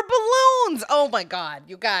more balloons. Oh my God,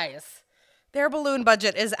 you guys. Their balloon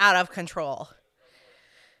budget is out of control.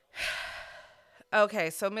 Okay,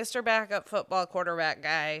 so Mr. Backup football quarterback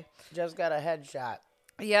guy. Just got a headshot.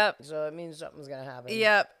 Yep. So it means something's going to happen.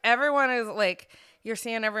 Yep. Everyone is like, you're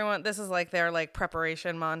seeing everyone. This is like their like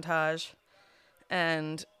preparation montage.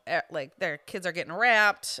 And like their kids are getting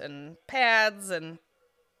wrapped and pads and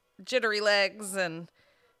jittery legs and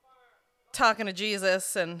talking to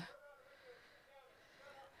Jesus and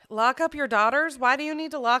lock up your daughters. Why do you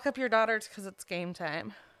need to lock up your daughters? Because it's game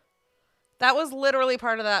time. That was literally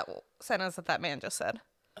part of that sentence that man just said.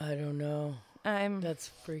 I don't know. That's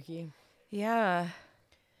freaky. Yeah.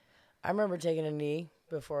 I remember taking a knee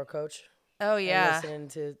before a coach. Oh, yeah. And listening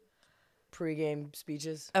to pregame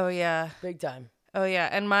speeches. Oh, yeah. Big time. Oh, yeah.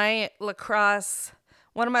 And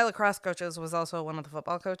one of my lacrosse coaches was also one of the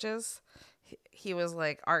football coaches. He was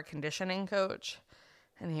like our conditioning coach.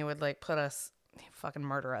 And he would like he'd fucking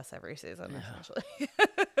murder us every season, essentially.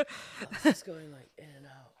 It's just going like in and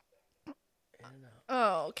out. In and out.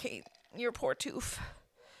 Oh, Kate, your poor tooth.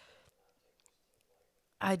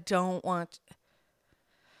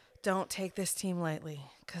 Don't take this team lightly,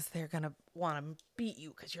 because they're going to want to beat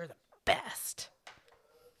you because you're the best.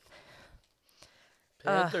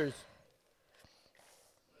 Panthers.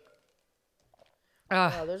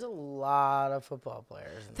 Wow, there's a lot of football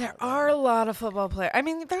players. There are a lot of football players. I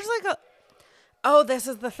mean, there's like this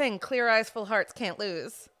is the thing. Clear eyes, full hearts can't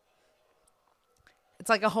lose. It's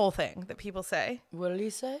like a whole thing that people say. What did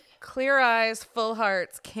he say? Clear eyes, full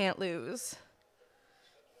hearts can't lose.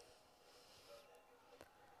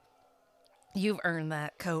 You've earned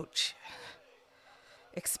that, coach.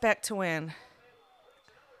 Expect to win.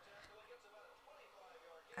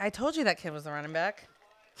 I told you that kid was the running back.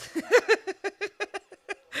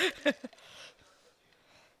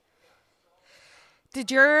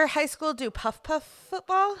 Did your high school do puff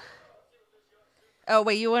football? Oh,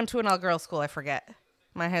 wait, you went to an all-girls school. I forget.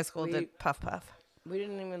 My high school did puff. We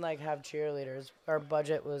didn't even have cheerleaders. Our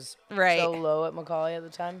budget was right. So low at Macaulay at the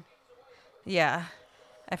time. Yeah.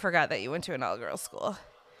 I forgot that you went to an all-girls school.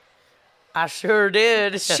 I sure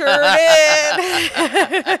did. Sure did.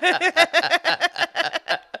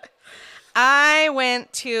 I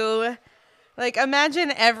went to,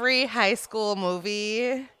 imagine every high school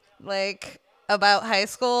movie, about high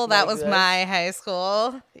school. That was my high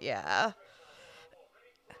school. Yeah.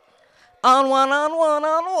 On one.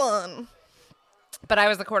 But I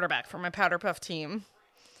was the quarterback for my Powder Puff team.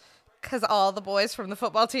 Because all the boys from the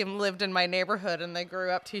football team lived in my neighborhood and they grew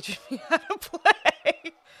up teaching me how to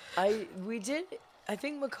play. I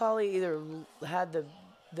think Macaulay either had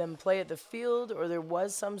them play at the field or there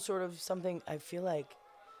was some sort of something. I feel like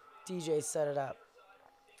DJ set it up.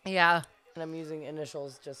 Yeah. And I'm using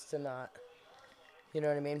initials just to not, you know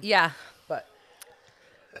what I mean? Yeah. But,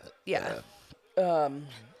 yeah.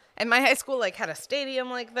 And my high school, had a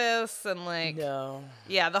stadium like this, and, No.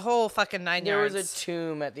 Yeah, the whole fucking 9 yards. There was a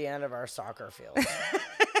tomb at the end of our soccer field.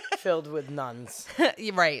 Filled with nuns.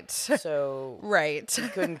 Right. So. Right. You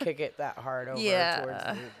couldn't kick it that hard over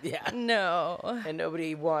yeah. Yeah. No. And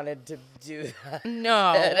nobody wanted to do that.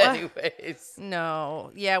 No. Anyways.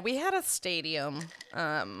 No. Yeah, we had a stadium.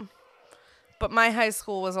 But my high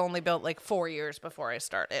school was only built, 4 years before I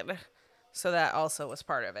started. So that also was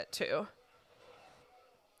part of it, too.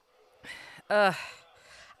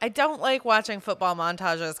 I don't like watching football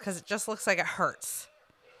montages because it just looks like it hurts.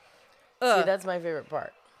 See, that's my favorite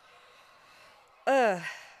part.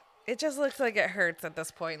 It just looks like it hurts at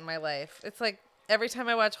this point in my life. It's like every time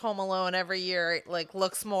I watch Home Alone every year, it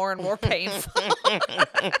looks more and more painful.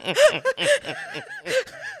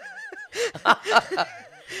 I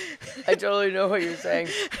totally know what you're saying.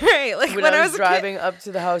 Right, when I was driving up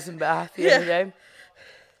to the house in Bath the other day,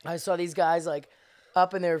 I saw these guys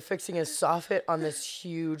up and they were fixing a soffit on this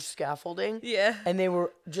huge scaffolding. Yeah. And they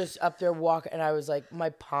were just up there walking, and I was like,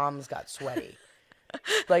 my palms got sweaty.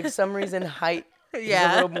 Some reason height is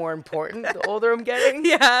a little more important the older I'm getting.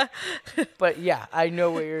 Yeah. But yeah, I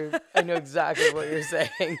know exactly what you're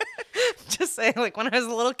saying. Just saying, when I was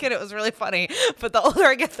a little kid, it was really funny. But the older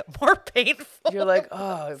I get, the more painful. You're like,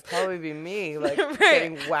 oh, it'd probably be me, right.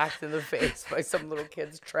 Getting whacked in the face by some little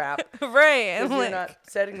kid's trap. Right. And you're not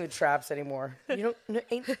setting the traps anymore.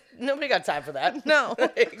 Nobody got time for that. No.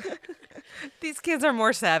 These kids are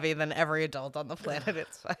more savvy than every adult on the planet.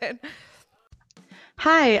 It's fine.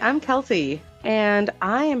 Hi, I'm Kelsey, and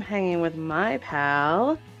I am hanging with my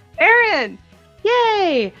pal, Erin.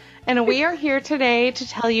 Yay! And we are here today to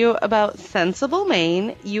tell you about Sensible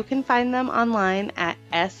Mane. You can find them online at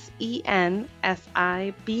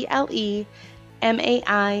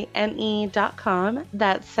SensiBleMaine.com.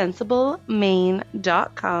 That's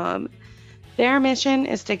SensibleMaine.com. Their mission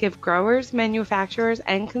is to give growers, manufacturers,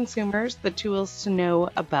 and consumers the tools to know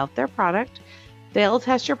about their product, They'll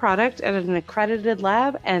test your product at an accredited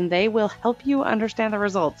lab and they will help you understand the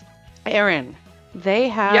results. Erin, they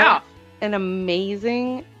have an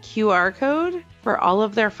amazing QR code for all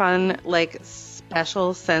of their fun, like,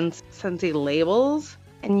 special Scentsy labels.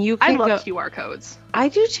 And you can I love QR codes. I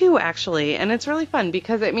do too, actually. And it's really fun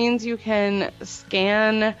because it means you can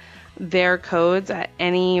scan their codes at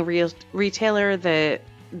any retailer that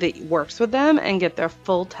works with them and get their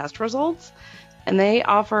full test results. And they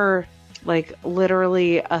offer, like,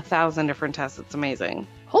 literally 1,000 different tests. It's amazing.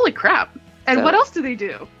 Holy crap. And what else do they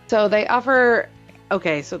do? So they offer,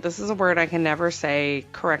 okay, so this is a word I can never say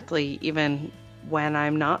correctly, even when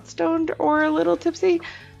I'm not stoned or a little tipsy.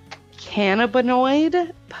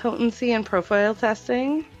 Cannabinoid potency and profile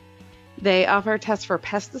testing. They offer tests for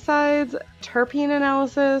pesticides, terpene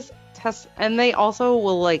analysis, tests, and they also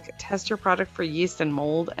will, like, test your product for yeast and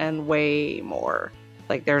mold and way more.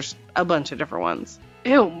 Like, there's a bunch of different ones.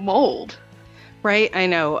 Ew, mold. Right? I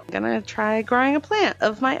know. I'm gonna try growing a plant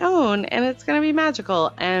of my own and it's gonna be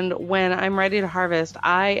magical. And when I'm ready to harvest,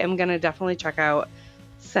 I am gonna definitely check out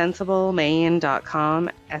sensiblemaine.com,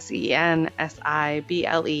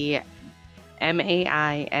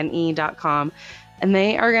 SENSIBLEMAINE.com, and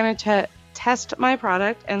they are going to test my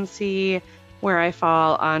product and see where I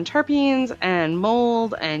fall on terpenes and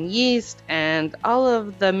mold and yeast and all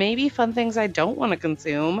of the maybe fun things I don't want to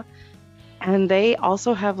consume. And they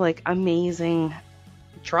also have, like, amazing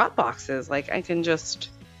drop boxes. Like, I can just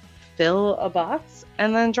fill a box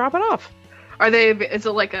and then drop it off. Is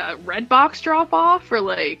it like a red box drop off or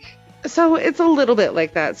like? So it's a little bit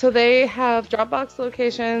like that. So they have Dropbox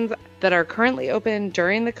locations that are currently open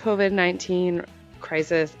during the COVID-19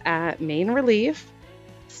 crisis at Maine Relief,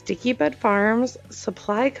 Sticky Bud Farms,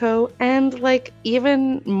 Supply Co., and, like,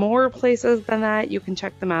 even more places than that. You can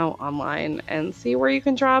check them out online and see where you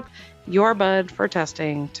can drop your bud for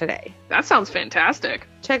testing today. That sounds fantastic.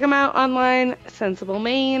 Check them out online,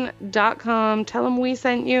 sensiblemaine.com. Tell them we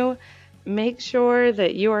sent you. Make sure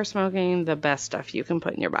that you are smoking the best stuff you can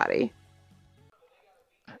put in your body.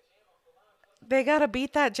 They gotta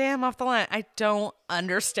beat that jam off the line. I don't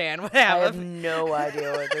understand what I happened. have no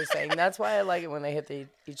idea what they're saying. That's why I like it when they hit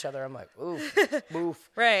each other. I'm like, oof,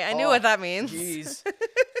 boof. Right, I knew what that means. Jeez.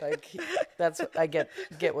 Like, that's, I get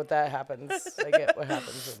what that happens. I get what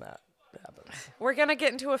happens when that happens. We're gonna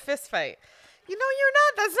get into a fist fight. You know you're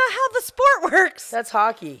not. That's not how the sport works. That's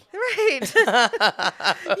hockey. Right. You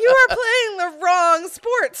are playing the wrong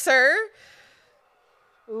sport, sir.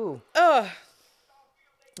 Ooh. Ugh.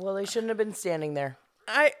 Well, they shouldn't have been standing there.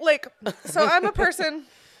 So I'm a person,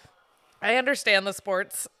 I understand the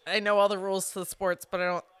sports. I know all the rules to the sports, but I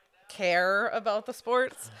don't care about the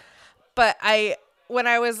sports. But when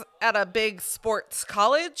I was at a big sports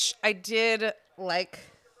college, I did like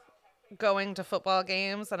going to football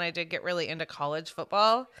games, and I did get really into college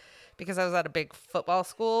football because I was at a big football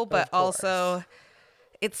school, but also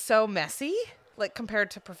it's so messy, like,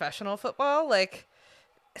 compared to professional football. Like,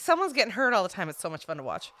 someone's getting hurt all the time. It's so much fun to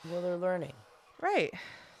watch. Well, they're learning. Right.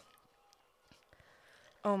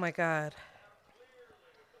 Oh my God.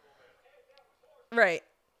 Right.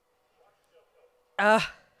 All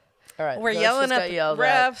right. We're let's yelling just at got the yelled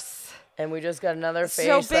refs. And we just got another face.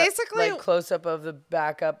 So basically, like, close up of the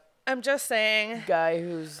backup I'm just saying, guy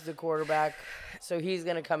who's the quarterback. So he's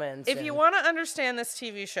gonna come in if soon. you want to understand this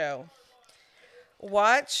TV show,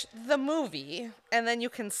 watch the movie and then you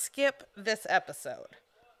can skip this episode,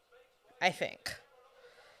 I think.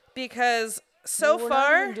 Because so we're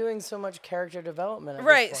far, not even doing so much character development at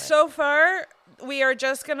right, this point. so far we are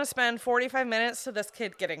just going to spend 45 minutes to this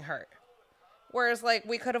kid getting hurt. Whereas, like,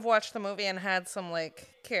 we could have watched the movie and had some,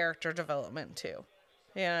 like, character development too,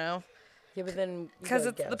 you know? Yeah, but then Because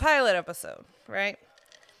it's the pilot episode, right?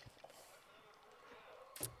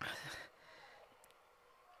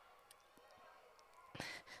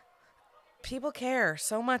 People care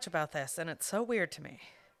so much about this, and it's so weird to me.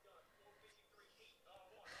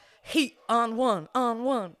 Heat on one.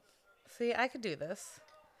 See, I could do this.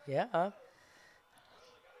 Yeah.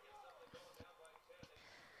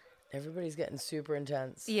 Everybody's getting super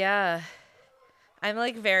intense. Yeah. I'm,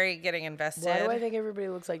 like, very getting invested. Why do I think everybody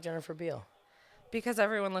looks like Jennifer Beal? Because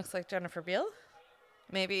everyone looks like Jennifer Beal?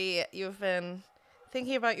 Maybe you've been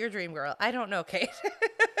thinking about your dream girl. I don't know, Kate.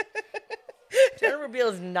 Jennifer Beal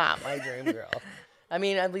is not my dream girl. I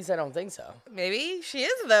mean, at least I don't think so. Maybe she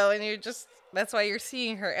is, though, and that's why you're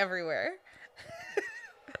seeing her everywhere.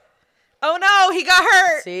 Oh, no, he got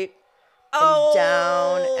hurt. See? Oh. And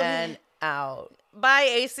down and out. Bye,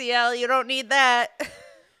 ACL. You don't need that.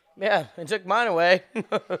 Yeah, it took mine away.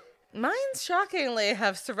 Mine shockingly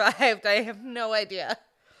have survived. I have no idea.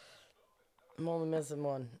 I'm only missing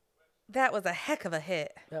one. That was a heck of a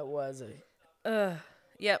hit. That was a...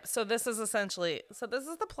 Yep. So this is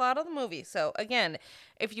the plot of the movie. So again,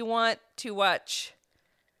 if you want to watch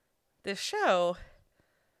this show,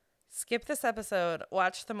 skip this episode,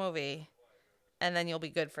 watch the movie, and then you'll be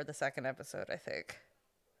good for the second episode, I think.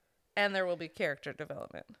 And there will be character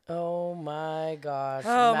development. Oh my gosh.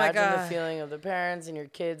 Oh my Imagine God. the feeling of the parents and your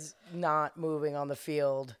kids not moving on the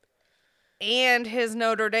field. And his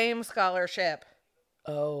Notre Dame scholarship.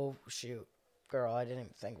 Oh, shoot. Girl, I didn't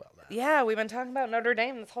even think about that. Yeah, we've been talking about Notre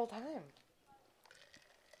Dame this whole time.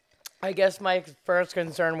 I guess my first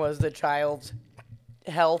concern was the child's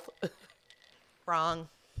health. Wrong.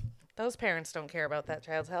 Those parents don't care about that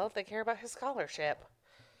child's health. They care about his scholarship.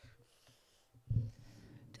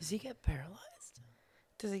 Does he get paralyzed?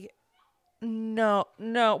 Does he? No.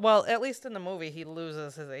 Well, at least in the movie, he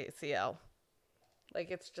loses his ACL. Like,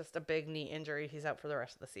 it's just a big knee injury. He's out for the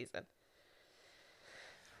rest of the season.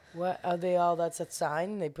 What are they all? That's a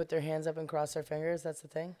sign. They put their hands up and cross their fingers. That's the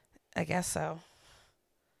thing. I guess so.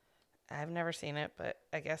 I've never seen it, but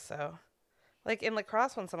I guess so. Like in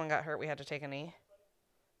lacrosse, when someone got hurt, we had to take a knee.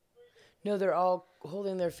 No, they're all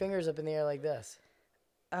holding their fingers up in the air like this.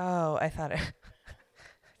 Oh, I thought I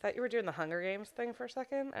thought you were doing the Hunger Games thing for a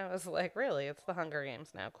second. I was like, really? It's the Hunger Games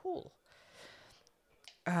now. Cool.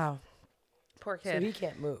 Oh, poor So kid. he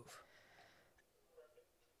can't move.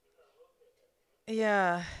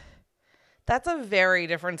 Yeah. That's a very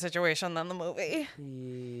different situation than the movie.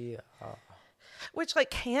 Yeah. Which, like,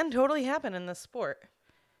 can totally happen in this sport.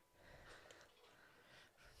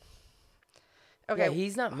 Okay. Yeah,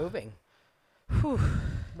 he's not moving. Whew.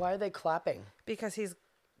 Why are they clapping? Because he's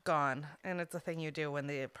gone. And it's a thing you do when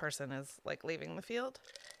the person is, like, leaving the field.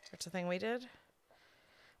 It's a thing we did.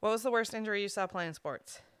 What was the worst injury you saw playing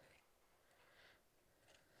sports?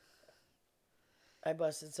 I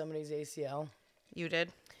busted somebody's ACL. You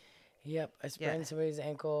did? Yep. I sprained somebody's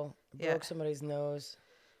ankle. Yeah. Broke somebody's nose.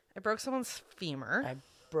 I broke someone's femur. I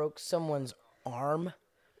broke someone's arm.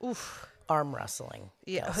 Oof. Arm wrestling.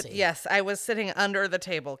 Yeah. Kelsey. Yes, I was sitting under the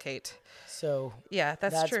table, Kate. So Yeah,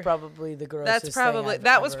 that's true. probably the grossest That's probably thing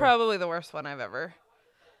that was probably the worst one I've ever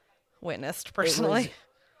witnessed personally.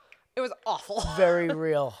 It was awful. very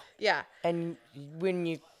real. Yeah. And when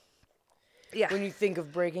you Yeah. think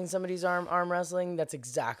of breaking somebody's arm wrestling, that's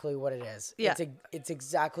exactly what it is. Yeah. It's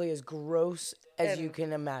exactly as gross as you And-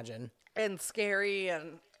 can imagine. And scary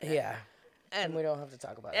and Yeah. And and we don't have to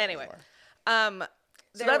talk about it anyway. anymore.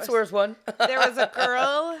 So there that's the worst one. There was a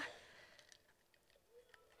girl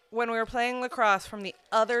when we were playing lacrosse from the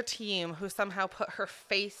other team who somehow put her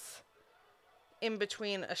face in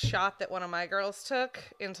between a shot that one of my girls took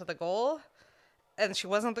into the goal. And she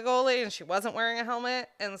wasn't the goalie and she wasn't wearing a helmet.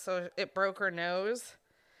 And so it broke her nose.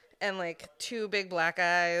 And like 2 big black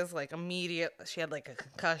eyes, like immediate. She had like a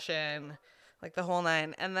concussion, like the whole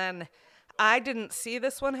 9. And then I didn't see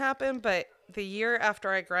this one happen, but the year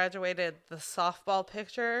after I graduated, the softball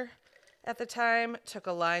pitcher at the time took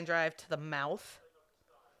a line drive to the mouth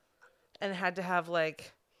and had to have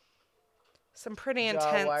like some pretty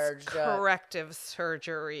intense wired shut. corrective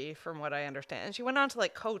surgery from what I understand. And she went on to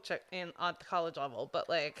like coach at the college level, but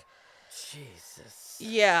like, Jesus.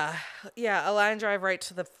 yeah, a line drive right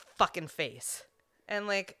to the fucking face. And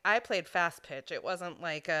like, I played fast pitch. It wasn't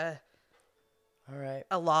like a All right.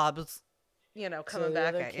 lob's, So coming the back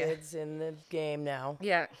other at you. kid's in the game now.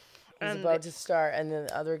 Yeah. He's And about to start, and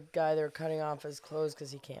the other guy, they're cutting off his clothes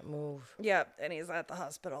because he can't move. yeah, and he's at the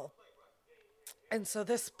hospital. And so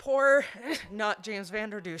this poor, not James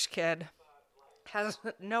Vanderdouche kid has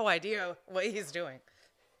no idea what he's doing.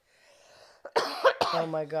 Oh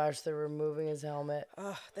my gosh, they're removing his helmet.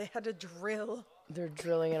 Ugh, they had to drill. They're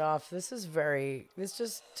drilling it off. This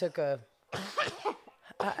just took a,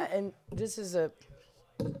 and this is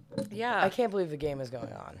Yeah. I can't believe the game is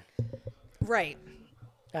going on, Right.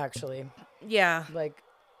 actually. Yeah. Like,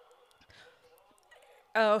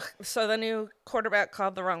 Oh, so the new quarterback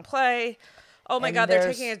called the wrong play. Oh my And God, they're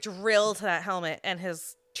there's- taking a drill to that helmet, and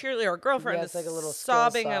his cheerleader girlfriend Yeah, is it's like a little skill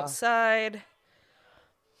sobbing saw. outside.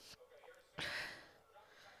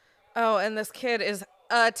 Oh, and this kid is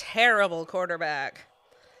a terrible quarterback.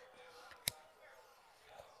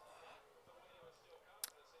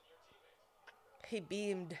 He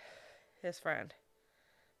beamed his friend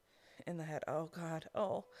in the head. Oh God.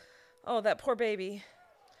 Oh, that poor baby.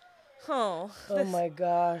 Oh. oh my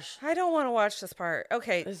gosh. I don't want to watch this part.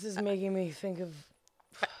 Okay. This is making me think of,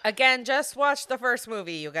 Again, just watch the first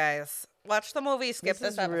movie, you guys. Watch the movie, skip this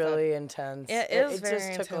this is episode. really intense. It is It very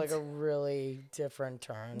just took like intense. a really different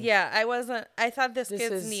turn. Yeah, I thought this This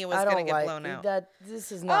kid's is, knee was I going don't to get like blown out. that.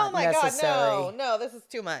 This is not Oh my necessary. God, no, this is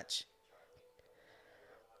too much.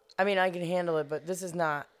 I mean, I can handle it, but this is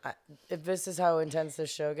not. If this is how intense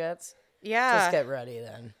this show gets, Yeah. just get ready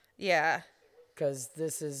then. Yeah. Because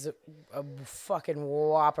this is a fucking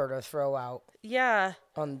whopper to throw out Yeah.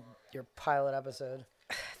 on your pilot episode.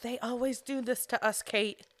 They always do this to us,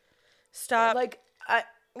 Kate. Stop. Like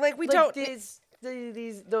We don't.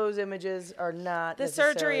 Those images are not The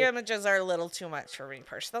surgery images are a little too much for me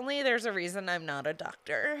personally. There's a reason I'm not a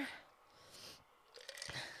doctor.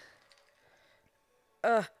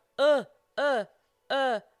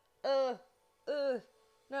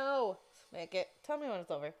 No. Make it. Tell me when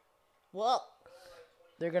it's over. Well,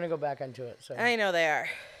 They're gonna go back into it, so I know they are.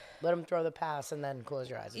 let them throw the pass and then close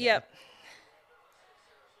your eyes. Again. Yep.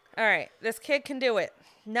 All right. This kid can do it.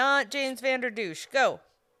 Not James Vanderdouche. Go.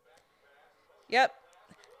 Yep.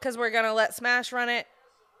 Because we're going to let Smash run it.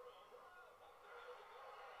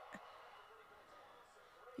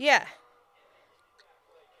 Yeah.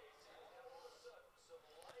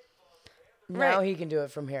 Now Right. he can do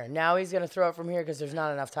it from here. Now he's gonna throw it from here because there's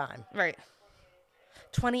not enough time. Right.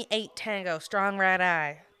 28 Tango. Strong right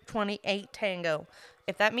eye. 28 Tango.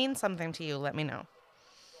 If that means something to you, let me know.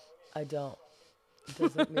 I don't. It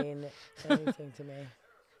doesn't mean anything to me.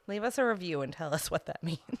 Leave us a review and tell us what that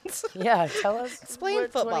means. Yeah, tell us. Explain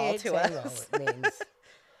what football 28 to tango us. means.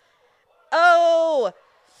 Oh!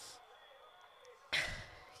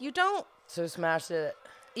 You don't. So Smash it.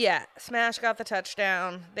 Yeah, Smash got the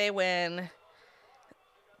touchdown. They win.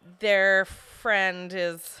 Their friend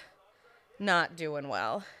is not doing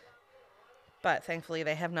well. But thankfully,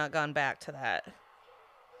 they have not gone back to that.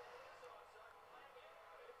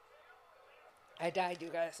 I died, you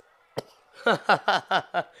guys.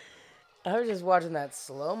 I was just watching that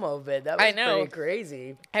slow-mo vid. That was I know. pretty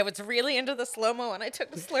crazy. I was really into the slow-mo, and I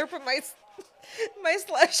took a slurp of my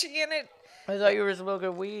slushie, and it... I thought you were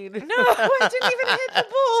smoking weed. No, I didn't even hit the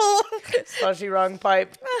bowl. Slushy, wrong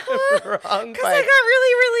pipe. Wrong Because I got pipe.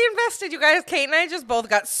 really, really invested, you guys. Kate and I just both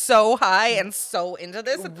got so high and so into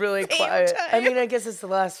this at Really the same quiet. I time. mean, I guess it's the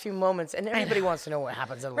last few moments, and everybody wants to know what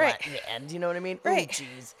happens in Right. the end. You know what I mean? Right. Oh,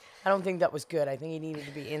 jeez. I don't think that was good. I think he needed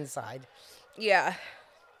to be inside. Yeah.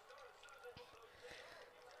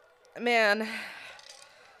 Man,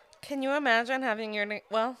 can you imagine having your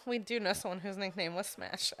well, we do know someone whose nickname was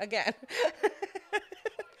Smash again.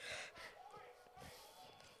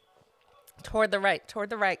 Toward the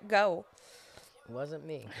right, go. It wasn't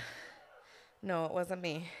me. No, it wasn't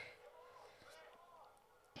me.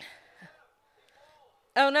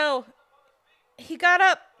 Oh no. He got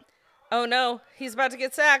up. Oh no, he's about to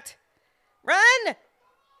get sacked. Run!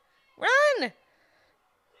 Run!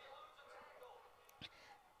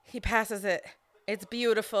 He passes it. It's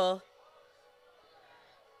beautiful.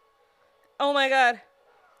 Oh my god.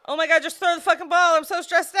 Oh my god, just throw the fucking ball. I'm so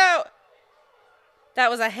stressed out. That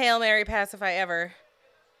was a Hail Mary pass if I ever.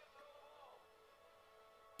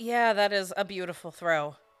 Yeah, that is a beautiful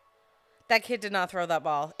throw. That kid did not throw that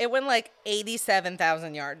ball. It went like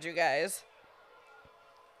 87,000 yards, you guys.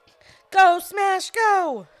 Go, Smash,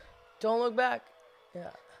 go! Don't look back. Yeah.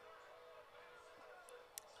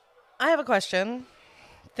 I have a question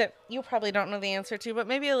that you probably don't know the answer to, but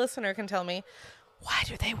maybe a listener can tell me. Why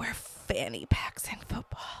do they wear fanny packs in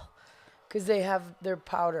football? Because they have their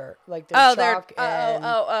powder, like their chalk, and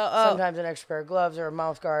oh. sometimes an extra pair of gloves or a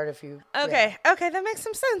mouth guard if you. Okay, yeah, okay, that makes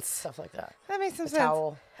some sense. stuff like that. That makes some A sense.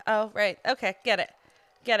 towel. Oh, right. Okay, get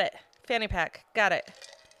it. Fanny pack, got it.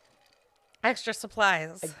 Extra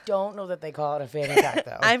supplies. I don't know that they call it a fanny pack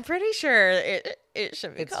though. I'm pretty sure it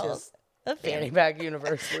should be It's called just a fanny pack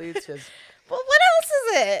universally. It's just. Well, what else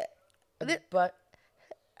is it? But,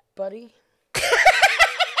 buddy.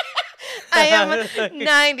 I am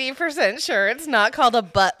 90% sure it's not called a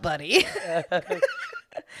butt buddy.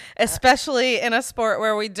 Especially in a sport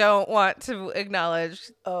where we don't want to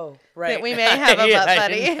acknowledge Oh, right. that we may have a butt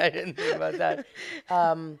buddy. I didn't think about that.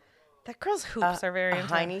 That girl's hoops are very A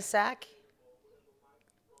intense. hiney sack.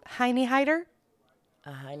 Hiney hider?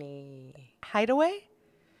 A hiney. Hideaway?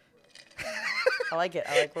 I like it.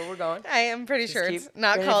 I like where we're going. I am pretty sure Keep- it's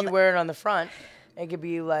not and called. If you wear it on the front, it could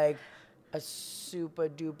be like a super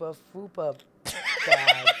duper fupa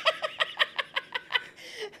bag.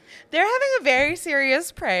 They're having a very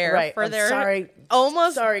serious prayer Right. for I'm their sorry.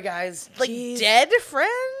 almost Sorry, guys. like Jeez. dead friend.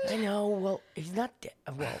 I know. Well, he's not dead.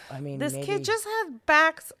 Well, I mean, This maybe. kid just had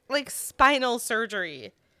like spinal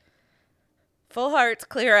surgery. Full hearts,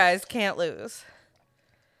 clear eyes, can't lose.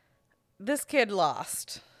 This kid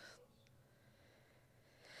lost.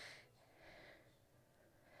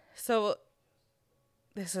 So,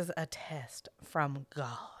 this is a test from God.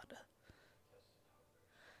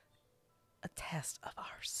 A test of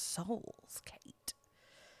our souls, Kate.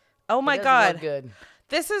 Oh my doesn't God. look good.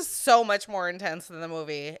 This is so much more intense than the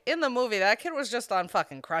movie. In the movie, that kid was just on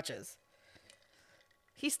fucking crutches.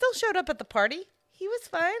 He still showed up at the party. He was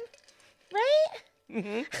fine, right?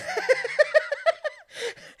 Mm-hmm.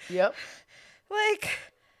 Yep. Like,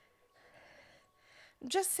 I'm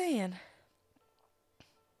just saying.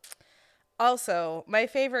 Also, my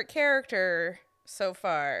favorite character so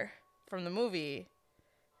far from the movie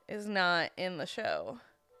is not in the show.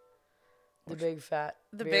 The big fat.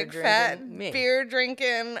 The beer big fat drinking me. beer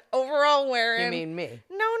drinking, overall wearing. You mean me?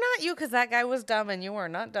 No, not you, because that guy was dumb and you were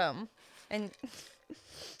not dumb. And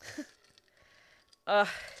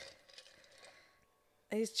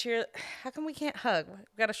he's how come we can't hug?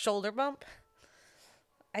 We got a shoulder bump?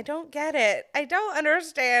 I don't get it. I don't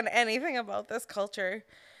understand anything about this culture.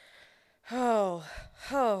 Oh,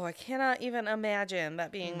 I cannot even imagine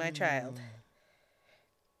that being my child.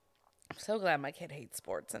 I'm so glad my kid hates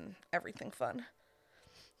sports and everything fun.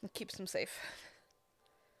 It keeps him safe.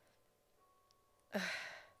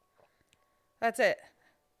 That's it.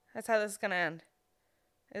 That's how this is gonna end.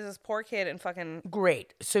 Is this poor kid and fucking...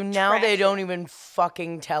 Great. So now they Trash. don't even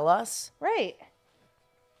fucking tell us. Right.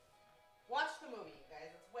 Watch the movie, you guys.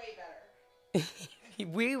 It's way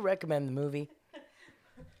better. We recommend the movie.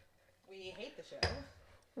 We hate the show.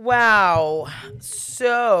 Wow. It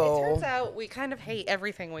So. turns out we kind of hate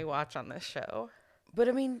everything we watch on this show. But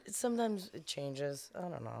I mean, sometimes it changes. I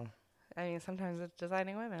don't know. I mean, sometimes it's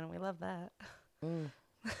Designing Women, and we love that. And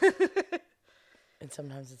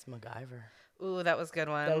sometimes it's MacGyver. Ooh, that was a good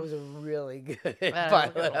one. That was a really good was a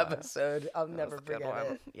pilot good one. episode. I'll That never was a good forget one.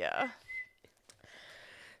 it. Yeah.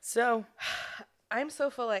 So, I'm so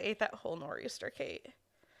full I ate that whole nor'easter, Kate.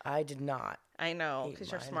 I did not. I know, Ate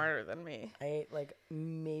because you're mine. smarter than me. I ate like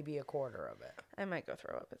maybe a quarter of it. I might go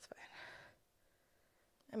throw up. It's fine.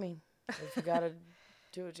 I mean, if you gotta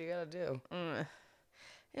do what you gotta do.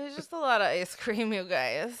 It was just a lot of ice cream, you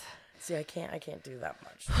guys. See, I can't do that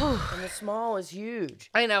much. And the small is huge.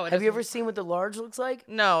 I know. Have you ever seen what the large looks like?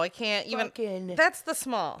 No, I can't even. Fucking- That's the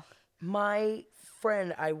small. My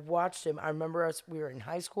friend, I watched him. I remember we were in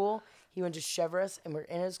high school. He went to Chevrolet, and we're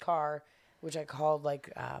in his car, which I called like,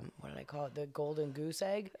 what did I call it? The golden goose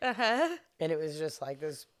egg. Uh-huh. And it was just like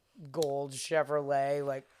this gold Chevrolet,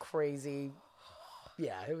 like crazy.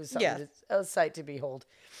 Yeah, it was something. A sight to behold.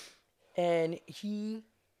 And he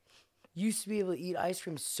used to be able to eat ice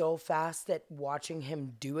cream so fast that watching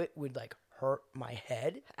him do it would like hurt my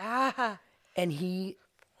head. Ah. And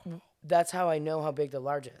that's how I know how big the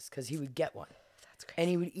large is, because he would get one. That's crazy. And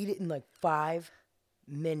he would eat it in like 5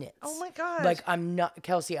 minutes. Oh my God. Like, I'm not,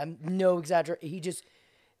 Kelsey, I'm no exaggerate. He just,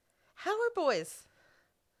 How are boys?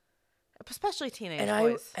 Especially teenage and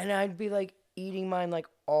boys. I'd be like eating mine like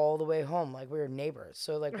all the way home. Like, we were neighbors.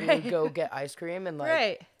 So like we would go get ice cream and like,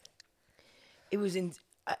 Right. it was and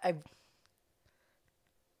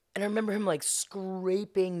I remember him like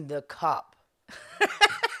scraping the cup.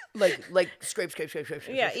 like scrape.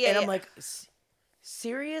 Yeah, yeah, And I'm yeah. like,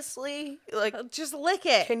 seriously? Like, Just lick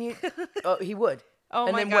it. can you? Oh, he would. Oh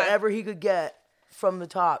and my then God. whatever he could get from the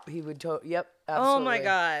top, he would. Yep. Absolutely. Oh my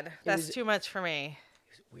God. That's was- too much for me.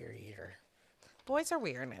 Weird eater. Boys are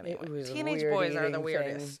weird anyway. was a Teenage weird boys are the eating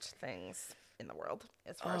weirdest things in the world,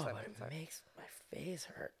 as far as Oh, I'm but concerned. it makes my face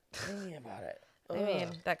hurt thinking about it. I mean,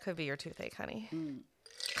 that could be your toothache, honey.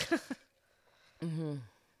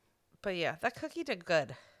 But yeah, that cookie did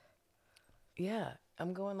good. Yeah,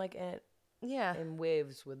 I'm going like Yeah. in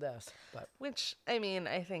waves with this, but Which, I mean,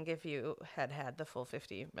 I think if you had the full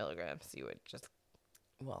 50 milligrams, you would just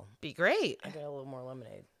well, be great. I got a little more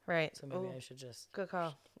lemonade, Right. so maybe Ooh, I should just. good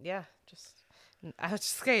call. Yeah. I was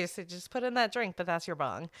just going to say, just put in that drink, but that's your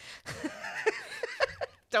bong.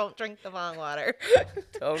 Don't drink the bong water.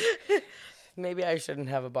 Don't. Maybe I shouldn't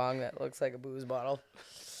have a bong that looks like a booze bottle.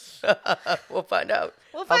 We'll find out.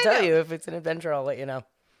 We'll I'll find tell out. you if it's an adventure. I'll let you know.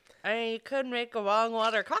 I could make a bong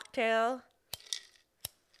water cocktail.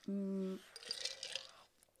 On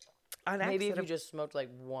Maybe if accident. you just smoked like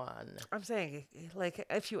one. I'm saying, like,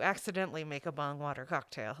 if you accidentally make a bong water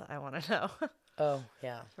cocktail, I want to know. Oh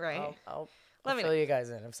yeah. Right. I'll Let me fill know. you guys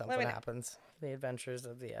in if something me know. happens. The adventures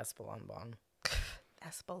of the Espelon Bong.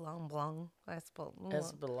 Espelon Blanc.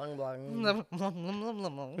 Espelon Bong.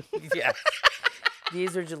 Espelon. Yeah.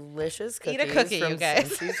 These are delicious cookies. Eat a cookie, from you guys.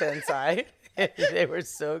 Cincy Sensei. They were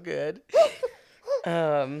so good.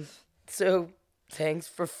 So thanks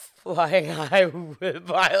for flying high with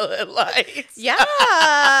violet lights. Yes.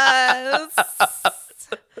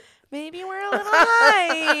 Maybe we're a little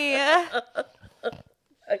high.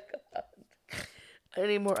 I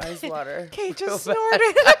need more ice water. Kate Real just bad.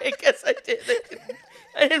 snorted. I guess I did.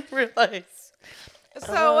 I didn't realize.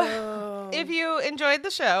 So if you enjoyed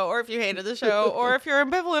the show, or if you hated the show, or if you're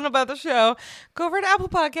ambivalent about the show, go over to Apple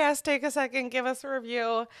Podcasts, take a second, give us a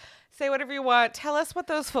review, say whatever you want. Tell us what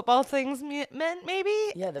those football things meant, maybe.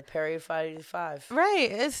 Yeah, the Perry 585. Right.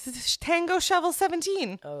 It's Tango Shovel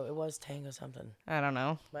 17. Oh, it was Tango something. I don't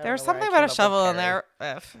know. I don't There's know where I something about a came up with shovel in Perry.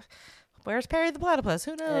 there. Where's Perry the Platypus?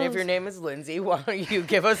 Who knows? And if your name is Lindsay, why don't you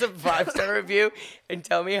give us a 5-star review and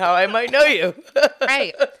tell me how I might know you?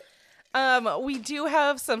 Right. We do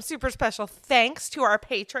have some super special thanks to our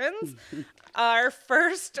patrons. Our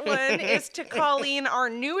first one is to Colleen, our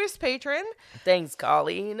newest patron. Thanks,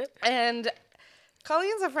 Colleen. And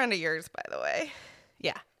Colleen's a friend of yours, by the way.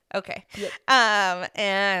 Yeah. Okay. Yep.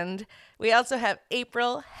 And we also have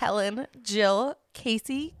April, Helen, Jill,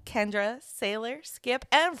 Casey, Kendra, Sailor, Skip,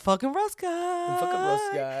 and fucking Rose Guy. Fucking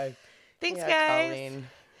Rose Guy. Thanks, Yeah, guys. Colleen.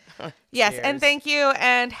 Yes, Cheers. and thank you,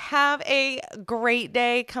 and have a great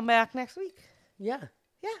day. Come back next week. Yeah.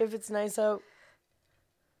 Yeah. If it's nice out,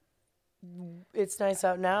 it's nice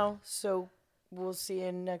out now. So we'll see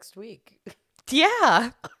you next week.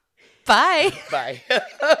 Yeah. Bye.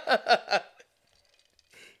 Bye.